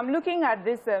 Because I'm looking at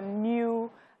this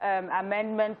new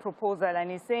amendment proposal,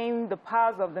 and it's saying the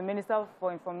powers of the Minister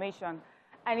for Information,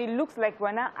 and it looks like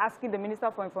we're not asking the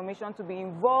Minister for Information to be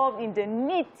involved in the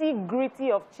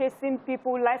nitty-gritty of chasing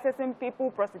people, licensing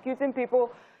people, prosecuting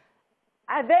people.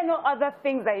 Are there no other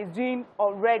things that he's doing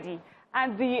already?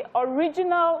 And the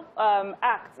original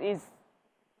act is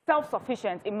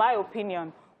self-sufficient, in my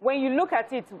opinion. When you look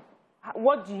at it,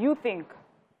 what do you think?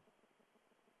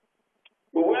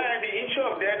 Well, the issue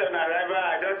of dead on arrival,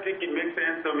 I don't think it makes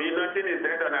sense to me. Nothing is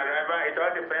dead on arrival. It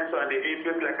all depends on the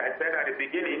input, like I said at the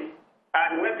beginning.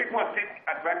 And when people take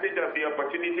advantage of the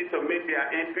opportunity to make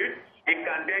their input, it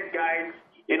can then guide,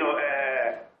 you know,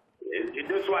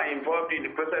 those who are involved in the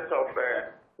process of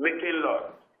making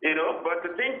law. You know, but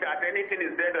to think that anything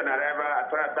is dead on arrival,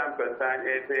 as far as I'm concerned,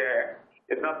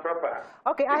 is not proper.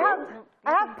 Okay, I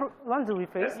have want to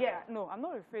rephrase? Yeah, no, I'm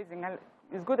not rephrasing.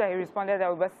 It's good that he responded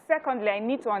that way. But secondly, I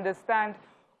need to understand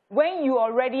when you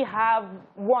already have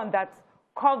one that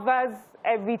covers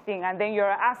everything, and then you're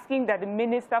asking that the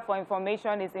Minister for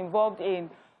Information is involved in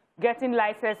getting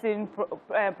licensing,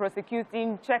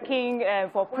 prosecuting, checking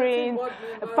for print,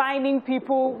 finding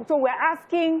people. So we're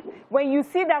asking, when you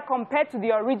see that compared to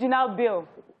the original bill,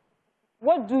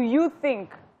 what do you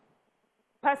think,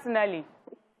 personally?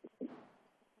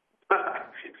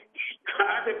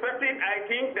 As a person, I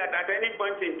think that at any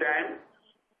point in time,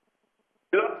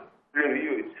 law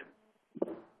reviews.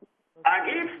 And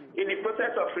if in the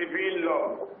process of reviewing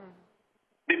law,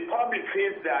 the public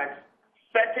feels that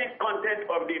certain content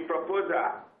of the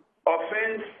proposal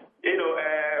offends, you know,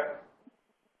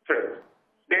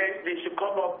 then they should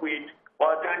come up with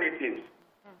alternatives.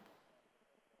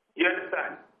 You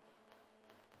understand?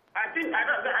 I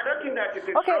don't think that it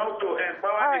is wrong to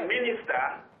empower the minister,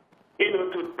 you know,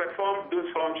 to perform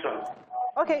those functions.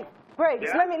 Okay, great.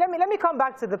 Yeah? So let me come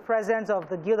back to the president of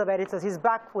the Guild of Editors. He's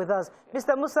back with us.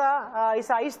 Mr. Musa,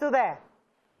 are you still there?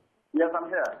 Yes, I'm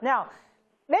here. Now,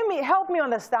 help me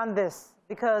understand this,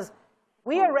 because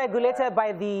we are regulated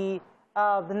by the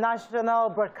the National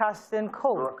Broadcasting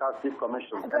Code. Broadcasting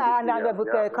Commission. And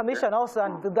the Commission also,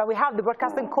 and that we have the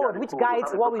Broadcasting Code, which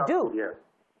guides what we do.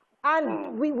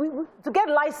 And to get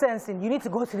licensing, you need to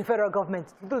go to the federal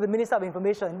government, to the Minister of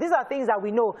Information. These are things that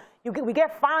we know. We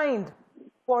get fined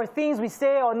for things we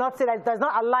say or not say that does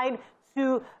not align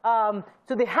to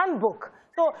the handbook.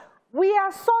 So we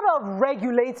are sort of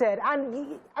regulated.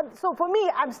 And so for me,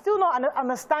 I'm still not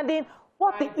understanding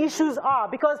what the issues are.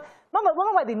 Because remember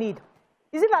what they need.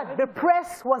 Is it that the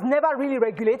press was never really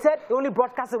regulated? The only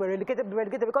broadcasters were regulated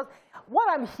because what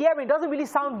I'm hearing doesn't really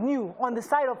sound new on the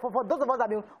side of, for those of us that have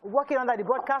been working under the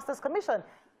Broadcasters Commission.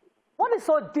 What is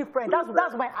so different?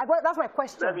 That's my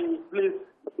question. Let me please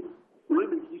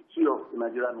read the history of the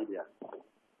Nigerian media.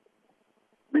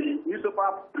 The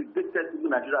newspaper predicted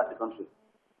Nigeria as a country.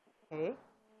 Okay.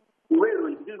 The way the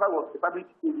newspaper was established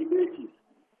in the 80s,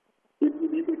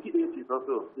 in the 80s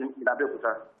also, in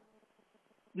Abeokuta.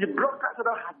 The broadcaster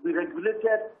has been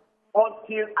regulated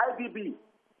until IBB.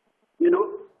 You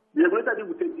know, the regulator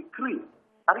with a decree,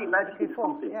 I think 1980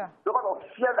 something. Because of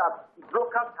fear that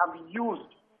broadcasts can be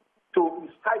used to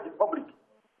incite the public.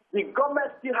 The government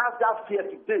still has that fear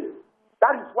today.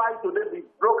 That is why today the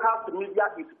broadcast media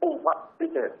is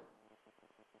overrated.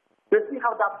 They still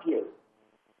have that fear.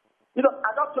 You know,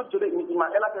 I just told today in my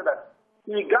earlier that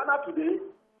in Ghana today,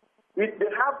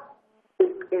 they have a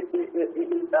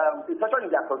section in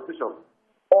their constitution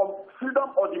on freedom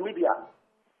of the media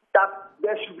that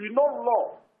there should be no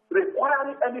law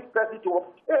requiring any person to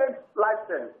obtain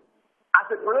license as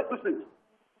a prerequisite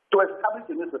to establish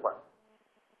a newspaper.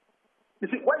 You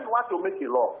see, when you want to make a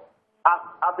law,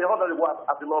 as a honorable,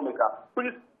 as a lawmaker,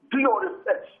 please do your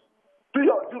research, do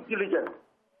your due diligence,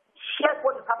 check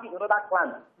what is happening in other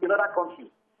clans, in other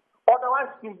countries. Otherwise,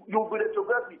 you'll be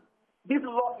retrogressive. This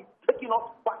law is taking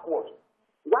us backwards.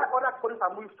 While other countries are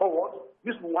moving forward,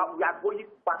 this one we are going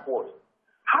backwards.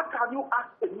 How can you ask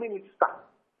a minister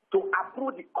to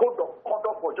approve the code of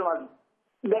conduct for journalists?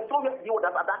 There's so many people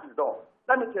that is done.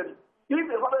 Let me tell you, if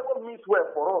the honorable means well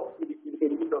for us in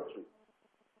the industry,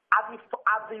 at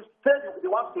the stage they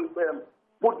want to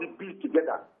put the bill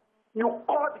together, you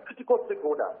call the critical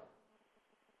stakeholders.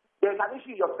 There's an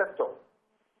issue in your sector.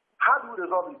 How do you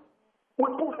resolve it?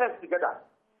 We put heads together.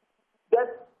 Then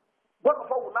both of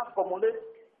us will not formulate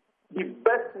the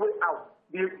best way out,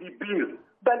 the bill.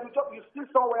 Then you see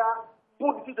somewhere,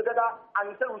 put the thing together, and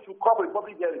you say we should cover a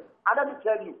public hearing. And let me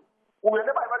tell you, we will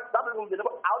never invite that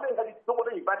people. I only heard it,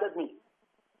 nobody invited me.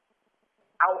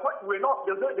 We're not,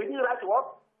 they didn't write to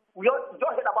us. We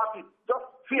just heard about it just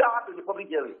 3 hours in the public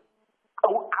hearing.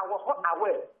 I was not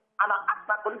aware. And I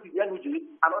asked my colleagues in the NUG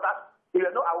and others, they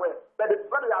were not aware. But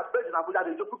when they are based in Abuja,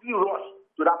 they just quickly rush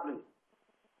to that place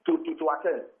to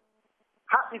attend.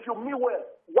 If you mean well,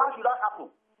 why should that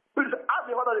happen? Please ask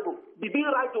the honorable, did he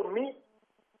write to me?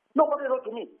 Nobody wrote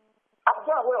to me. I'm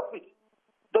so aware of it.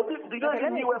 Did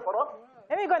you mean well for us?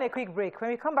 Let me go on a quick break.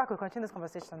 When we come back, we'll continue this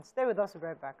conversation. Stay with us, we'll be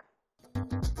right back.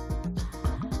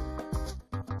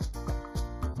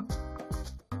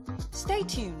 Stay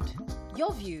tuned.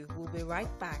 Your View will be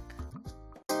right back.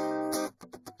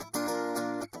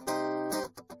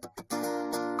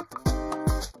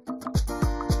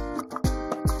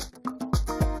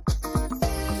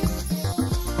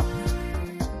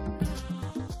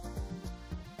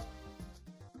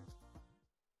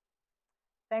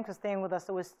 Thanks for staying with us.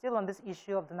 So we're still on this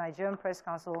issue of the Nigerian Press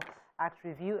Council Act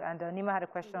review, and Nima had a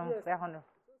question. Yes.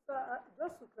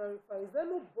 Just to clarify, is there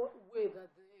no way that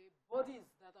the bodies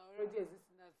that are already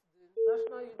existing as the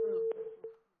National Union of...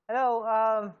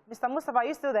 Hello, Mr. Mustafa, are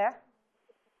you still there?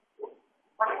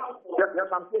 Yes,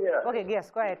 I'm still here. Okay,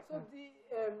 yes, go ahead. So the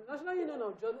National Union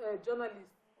of Journalists,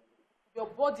 your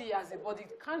body as a body,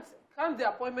 can't the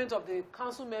appointment of the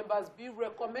council members be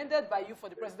recommended by you for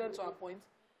the president to appoint?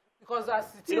 Because as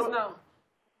it is now,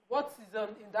 what is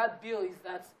in that bill is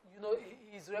that, you know,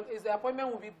 the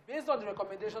appointment will be based on the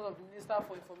recommendation of the Minister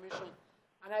for Information.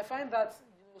 And I find that,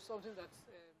 you know, something that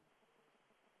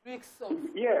reeks of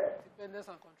independence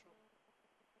and control.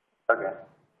 Okay.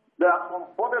 There are some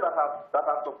bodies that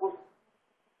are supposed...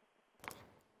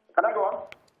 Can I go on?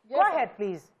 Yes. Go ahead,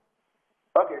 please.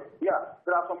 Okay, yeah.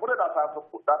 There are some bodies that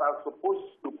are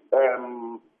supposed to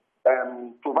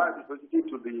provide responsibility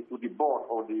to the board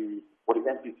or the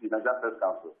NPC, Nigerian Press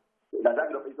Council. The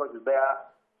Nigerian officers is there,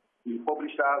 the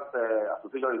Publishers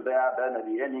Association is there, then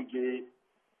the NEJ,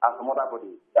 and some other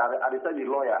bodies. And they send the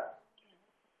lawyer.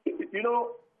 You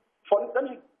know, let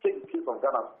me take the case of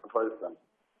Ghana, for instance.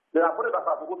 There are bodies that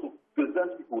are supposed to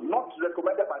present people, not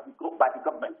recommended by the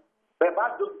government, but by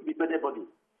those independent bodies.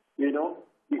 You know,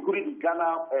 including the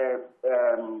Ghana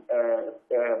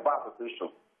Bar Association.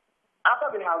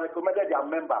 after they have recommended their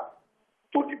member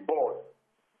to the board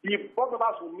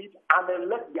members will meet and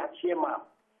elect their chairman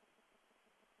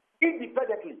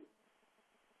independently.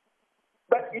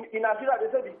 But in Nigeria, they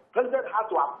say the president has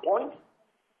to appoint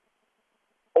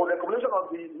on recommendation of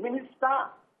the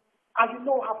minister. And you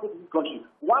know what happens in this country.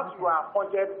 Once you are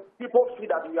appointed, people feel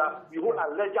that you hold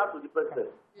allegiance to the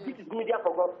president. This is media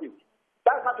for God's sake.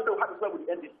 That's how they have to work with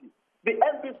the NBC. The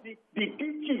NBC, the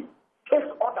DG, takes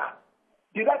order,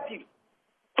 directives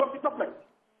from the government.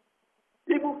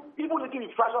 Even little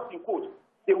infractions in court,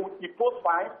 they will impose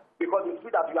fines because they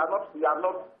feel that you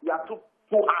are too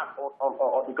hard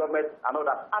on the government and all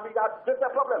that. And there's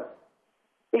a problem.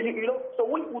 You know, so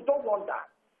we don't want that.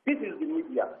 This is the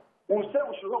media. We say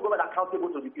we should not go accountable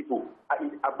to the people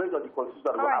based on the constitution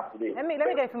that we have today. Let me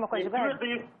get a few more questions. Go ahead.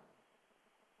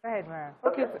 Go ahead, Mara.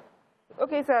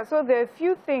 Okay, sir. So there are a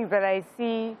few things that I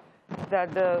see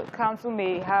that the council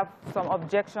may have some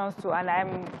objections to, and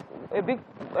I'm a bit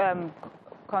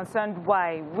concerned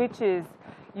why, which is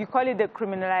you call it the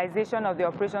criminalization of the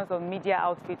operations of media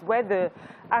outfits, where the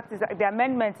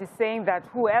amendment is saying that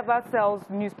whoever sells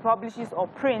news, publishes, or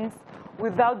prints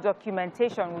without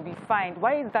documentation will be fined.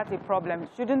 Why is that a problem?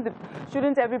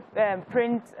 Shouldn't every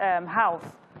print house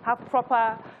have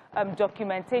proper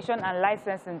documentation and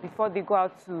licensing before they go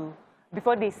out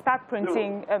before they start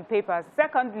printing papers?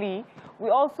 Secondly,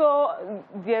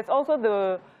 there's also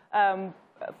the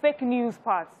fake news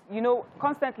part. You know,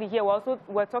 constantly here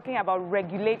we're talking about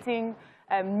regulating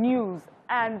news,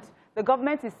 and the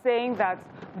government is saying that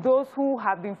those who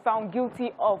have been found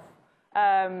guilty of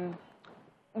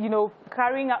you know,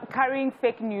 carrying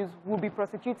fake news will be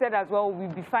prosecuted as well, will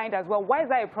be fined as well. Why is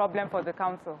that a problem for the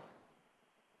council?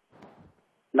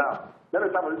 Now, let me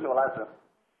start with your answer.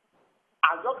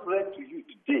 I just read to you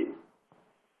today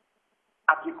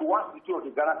Article 162 of the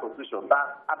Ghana Constitution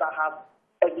that has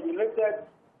eliminated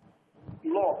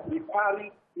law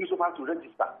requiring newspapers to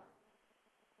register.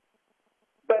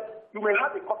 But you may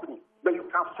have a company, but you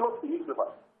can float the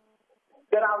newspapers.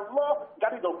 There are laws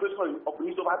guiding the operation of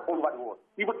newspapers all over the world,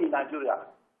 even in Nigeria.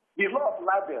 The law of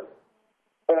libel,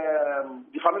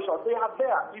 defamation, they are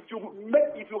there. If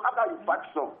you have that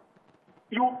infraction,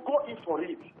 you go in for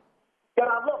it. There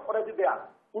are laws already there.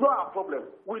 We don't have a problem.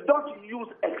 We don't use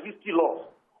existing laws.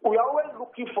 We are always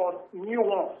looking for new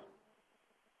ones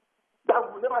that we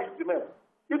will never implement.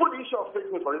 Even the issue of fake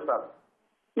news, for instance.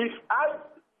 If I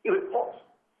report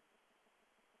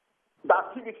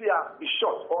that TVC has been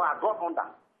shot or has gone under,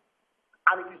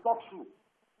 and it is not true,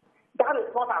 that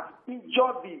report has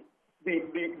injured the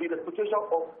reputation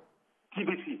of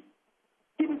TVC.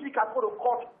 TVC can go to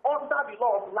court under the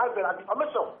law of libel and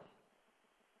defamation.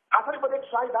 Has anybody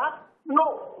tried that?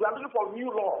 No. We are looking for new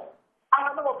laws. I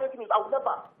have never fake news. I will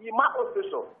never. In my own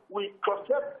station, we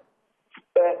cross-check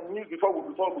news before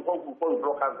we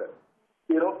broadcast them.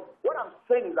 You know, what I'm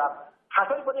saying is that has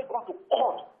anybody gone to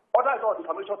court under the law of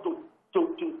defamation to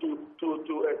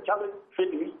challenge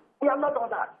fake news? We have not done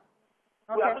that.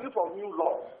 Okay. We are looking for new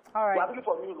laws. All right. We are looking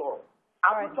for new laws.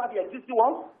 Have we tried the existing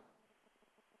ones?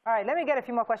 All right, let me get a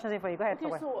few more questions in for you. Go ahead.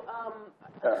 Okay, so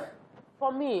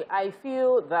for me, I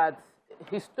feel that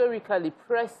historically,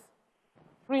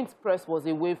 print press was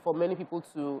a way for many people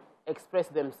to express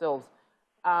themselves.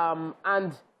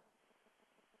 And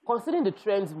considering the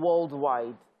trends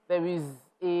worldwide, there is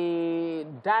a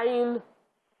dying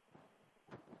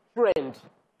trend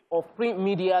of print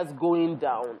medias going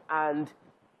down and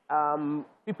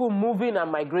people moving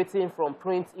and migrating from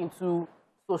print into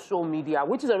social media,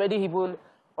 which is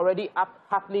already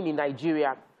happening in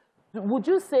Nigeria. Would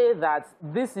you say that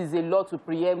this is a law to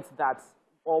preempt that,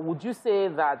 or would you say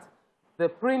that the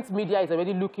print media is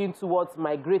already looking towards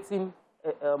migrating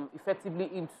effectively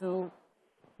into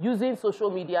using social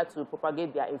media to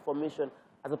propagate their information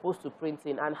as opposed to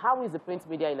printing? And how is the print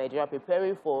media in Nigeria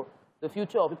preparing for the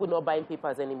future of people not buying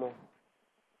papers anymore?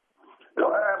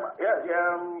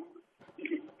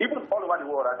 Even all over the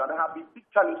world, there have been big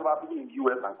challenges about people in the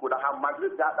US and that have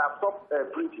migrated, that have stopped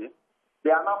printing. They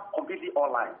are now completely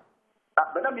online.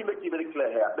 But let me make it very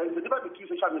clear here. There is a difference between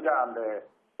social media and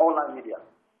online media.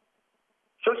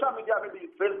 Social media, maybe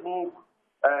Facebook,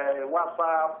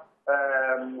 WhatsApp,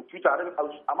 Twitter.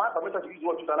 Am I permitted to use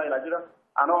Twitter now in Nigeria?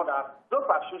 And all that. Those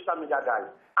are social media guys.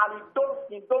 And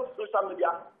in those social media,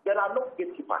 there are no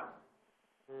gatekeepers.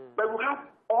 But we have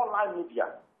online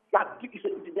media. They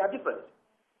are different.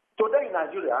 Today in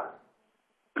Nigeria,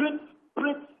 print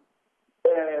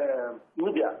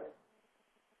media,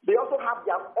 they also have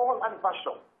their online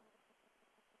version.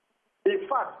 In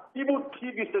fact, even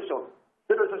TV stations,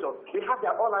 they have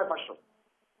their online version.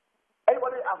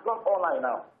 Everybody has gone online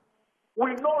now.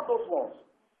 We know those ones.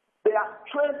 They are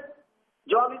trained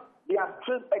journalists, they are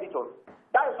trained editors.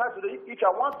 That is why today, if I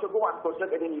want to go and process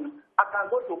any news, I can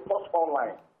go to Post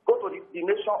Online, go to the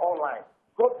Nation Online,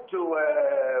 go to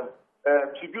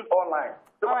Tribune Online.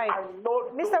 So all right, I know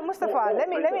Mr. Mustafa, let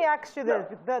me ask you this.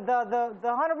 Yeah. The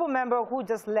honorable member who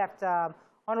just left,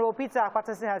 Honorable Peter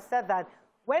Akwatasi, has said that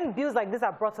when bills like this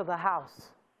are brought to the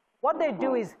House, what they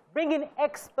do is bring in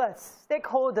experts,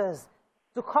 stakeholders,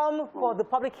 to come for the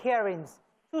public hearings,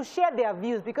 to share their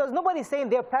views, because nobody's saying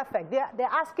they're perfect. They're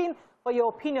asking for your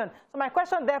opinion. So my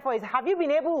question, therefore, is have you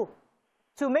been able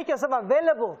to make yourself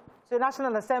available to the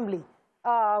National Assembly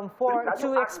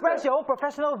to express your own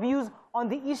professional views on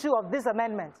the issue of this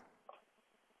amendment?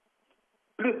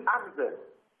 Please ask them.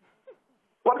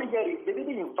 Public hearing, they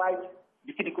didn't invite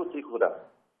the critical stakeholders.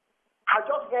 I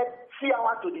just heard 3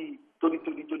 hours to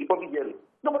the public hearing.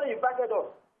 Nobody invited us.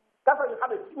 That's why you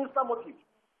have a sinister motive.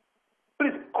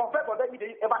 Please confess on them.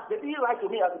 They didn't write to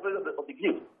me as the president of the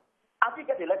guild. I didn't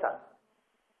get a letter.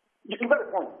 You got the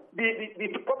point.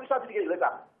 The publisher didn't get a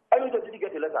letter. Anyone didn't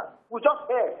get a letter. We just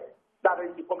heard that there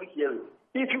is a public hearing.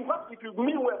 If you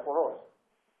mean well for us,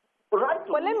 write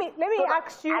to well, me. let me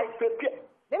ask you.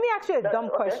 Let me ask you a dumb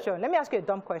question. Let me ask you a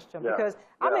dumb question, because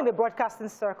I'm in the broadcasting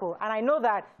circle, and I know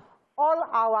that all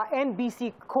our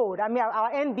NBC code, I mean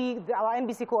our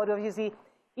NBC code, obviously,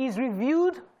 is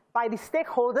reviewed by the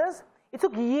stakeholders. It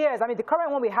took years. I mean, the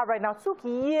current one we have right now took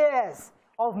years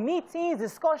of meetings,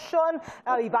 discussion,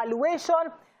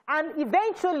 evaluation, and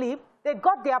eventually they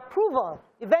got the approval,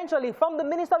 eventually, from the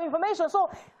Minister of Information. So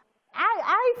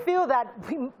I feel that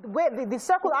the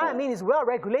circle I am in is well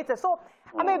regulated. So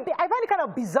I mean, I find it kind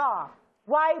of bizarre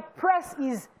why press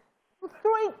is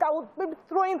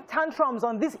throwing tantrums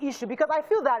on this issue, because I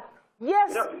feel that,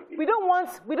 yes, we don't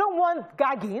want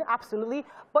gagging, absolutely,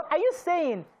 but are you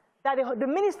saying that the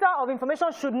Minister of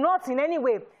Information should not in any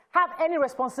way have any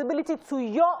responsibility to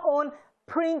your own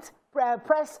print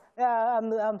press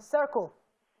circle?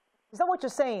 Is that what you're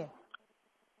saying?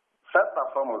 First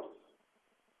and foremost,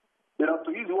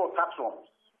 to use the word tantrums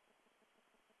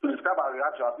to describe our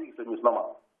reaction, I think it's a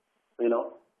misnomer. The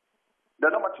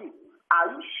number two, are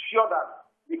you sure that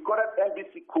the current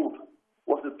NBC code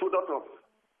was the product of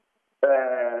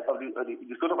the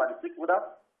disclosure by the stakeholder?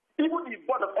 Even the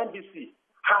board of NBC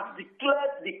has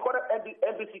declared the current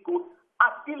NBC code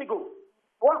as illegal.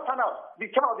 One found out, the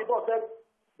chairman of the board said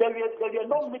there were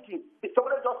no meetings.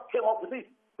 Somebody just came up with this.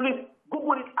 Please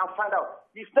Google it and find out.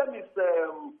 His name is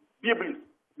Biblis,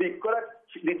 the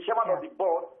chairman of the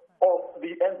board of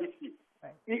the NBC.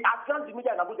 Right. He addressed the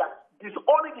media in Abuja. This is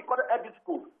only the current NBC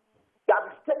code. That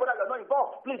the stakeholders are not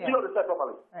involved. Please do your research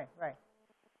properly. Right.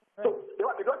 So they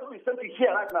want to do the same thing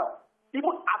here right now.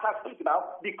 Even as I speak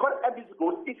now, the current NBC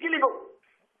code is illegal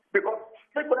because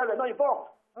stakeholders are not involved.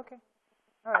 Okay.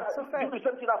 All right. So fair. Do the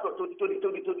same thing also to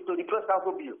the press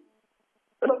council bill.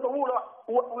 So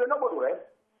we're not going to rest.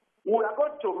 We are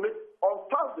going to meet on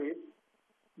Thursday.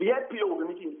 The NPO will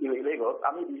be meeting in Lagos.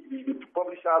 I mean, the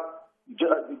publishers, the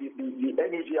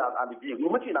NUG and the bill.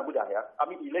 We're meeting in Abuja here. I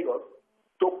mean, in Lagos,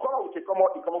 to come out with a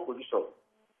common position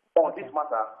on this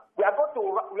matter. We are going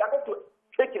to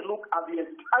take a look at the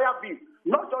entire bill,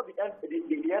 not just the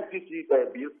NPC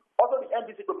bill, also the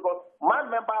NBC bill, because my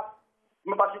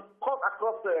membership cuts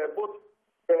across both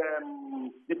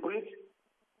the print,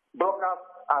 broadcast,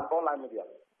 and online media.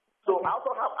 So I'm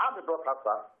a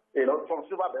broadcaster, from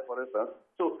Silver Bay, for instance.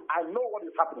 So I know what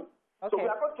is happening. Okay. So we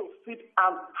are going to sit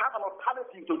and have an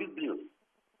alternative to this bill.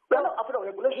 We are not afraid of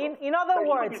regulation. In other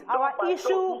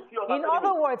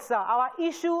words, our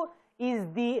issue is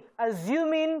the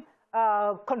assuming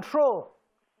control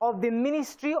of the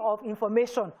Ministry of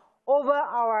Information over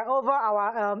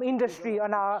our industry,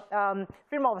 on our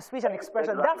freedom of speech and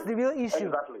expression. Exactly. That's the real issue.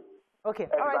 Exactly. Okay.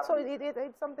 Exactly. All right. So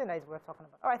it's something that is worth talking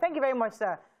about. All right. Thank you very much,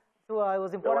 sir. So it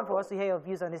was important for us to hear your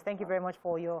views on this. Thank you very much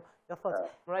for your thoughts.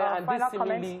 Right. And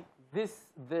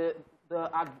the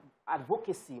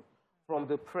advocacy from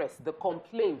the press, the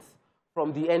complaints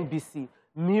from the NBC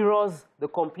mirrors the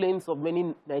complaints of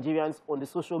many Nigerians on the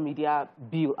social media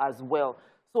bill as well.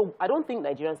 So I don't think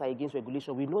Nigerians are against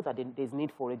regulation. We know that there's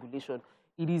need for regulation.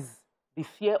 It is the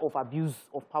fear of abuse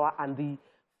of power and the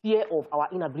fear of our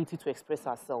inability to express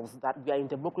ourselves, that we are in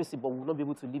democracy, but we will not be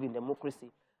able to live in democracy.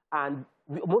 And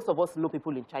most of us know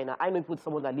people in China. I know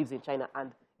someone that lives in China,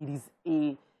 and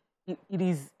it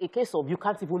is a case of you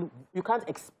can't even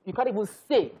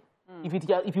say.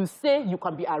 If you say, you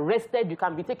can be arrested, you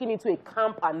can be taken into a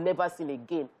camp and never seen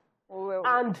again.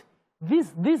 And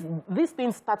this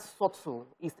thing starts subtle.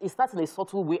 It starts in a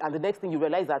subtle way, and the next thing you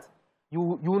realize that you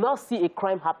will now see a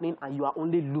crime happening, and you are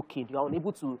only looking. You are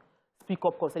unable to speak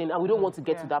up concerning, and we don't want to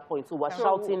get to that point. So we're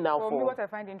shouting now for me, what I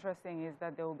find interesting is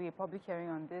that there will be a public hearing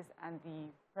on this, and the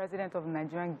president of the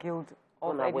Nigerian Guild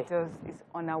of Editors is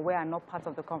unaware and not part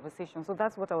of the conversation. So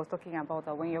that's what I was talking about,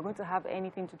 that when you're going to have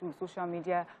anything to do with social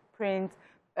media, print,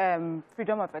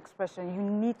 freedom of expression, you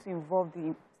need to involve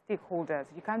the stakeholders.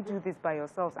 You can't do this by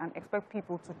yourselves and expect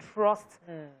people to trust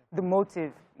the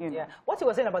motive. You know. Yeah. What you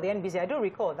were saying about the NBC, I do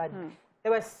recall that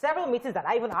there were several meetings that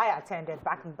I attended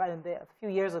back in a few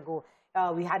years ago.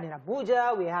 We had in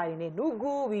Abuja, we had in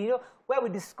Enugu, where we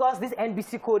discussed this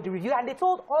NBC code review, and they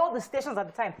told all the stations at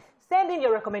the time, send in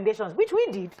your recommendations, which we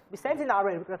did. We sent in our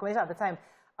recommendations at the time.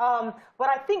 But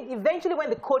I think eventually when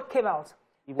the code came out,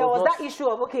 there was that issue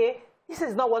of, okay, this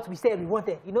is not what we said we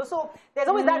wanted, So there's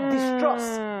always that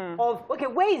distrust of, okay,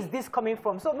 where is this coming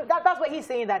from? So that's why he's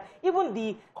saying that even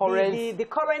the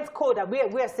current code that we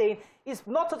are saying is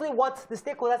not totally what the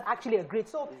stakeholders actually agreed.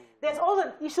 So there's also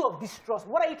an issue of distrust.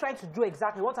 What are you trying to do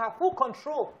exactly? You want to have full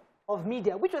control of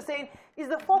media, which we're saying is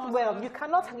the fourth realm. You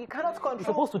cannot control. It's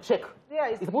supposed to check. Yeah,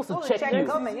 it's supposed to check you.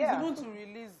 Government, yeah. It's going to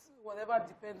release whatever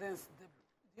dependence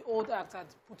the old act had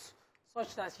put,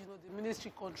 such that the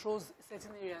ministry controls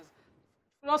certain areas.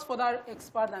 Let us further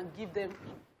expand and give them.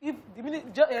 If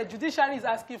the judiciary is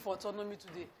asking for autonomy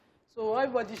today, so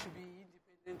everybody should be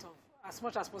independent of as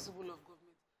much as possible of government.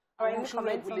 We should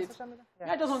regulate.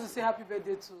 I just want to say happy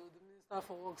birthday to the Minister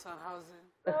for Works and Housing.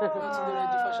 We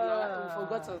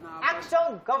forgot her now.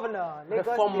 Action Governor. The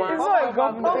former. It's not a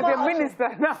governor, it's a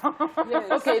minister now.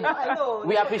 Yes. Okay,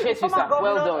 we appreciate you, sir.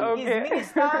 Well done. Okay. He's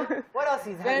minister. What else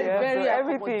is very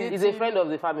everything. He's a friend of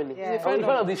the family. Yeah. He's a friend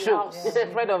of the show. He's a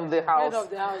friend of the house. Friend of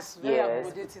the house. Very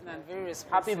accommodating and very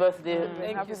responsive. Happy birthday.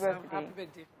 Thank you, sir. Happy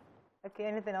birthday. Okay,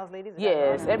 anything else, ladies?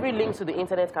 Yes, every link to the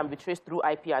internet can be traced through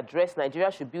IP address.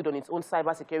 Nigeria should build on its own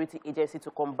cybersecurity agency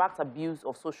to combat abuse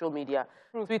of social media.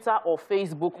 Twitter or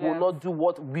Facebook will not do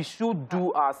what we should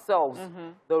do ourselves.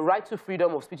 The right to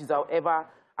freedom of speech is, however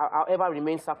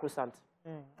remains sacrosanct.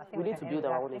 We need to build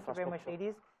our own infrastructure. Thank you very much,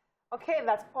 ladies. Okay,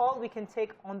 that's all we can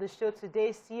take on the show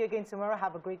today. See you again tomorrow.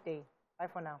 Have a great day. Bye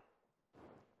for now.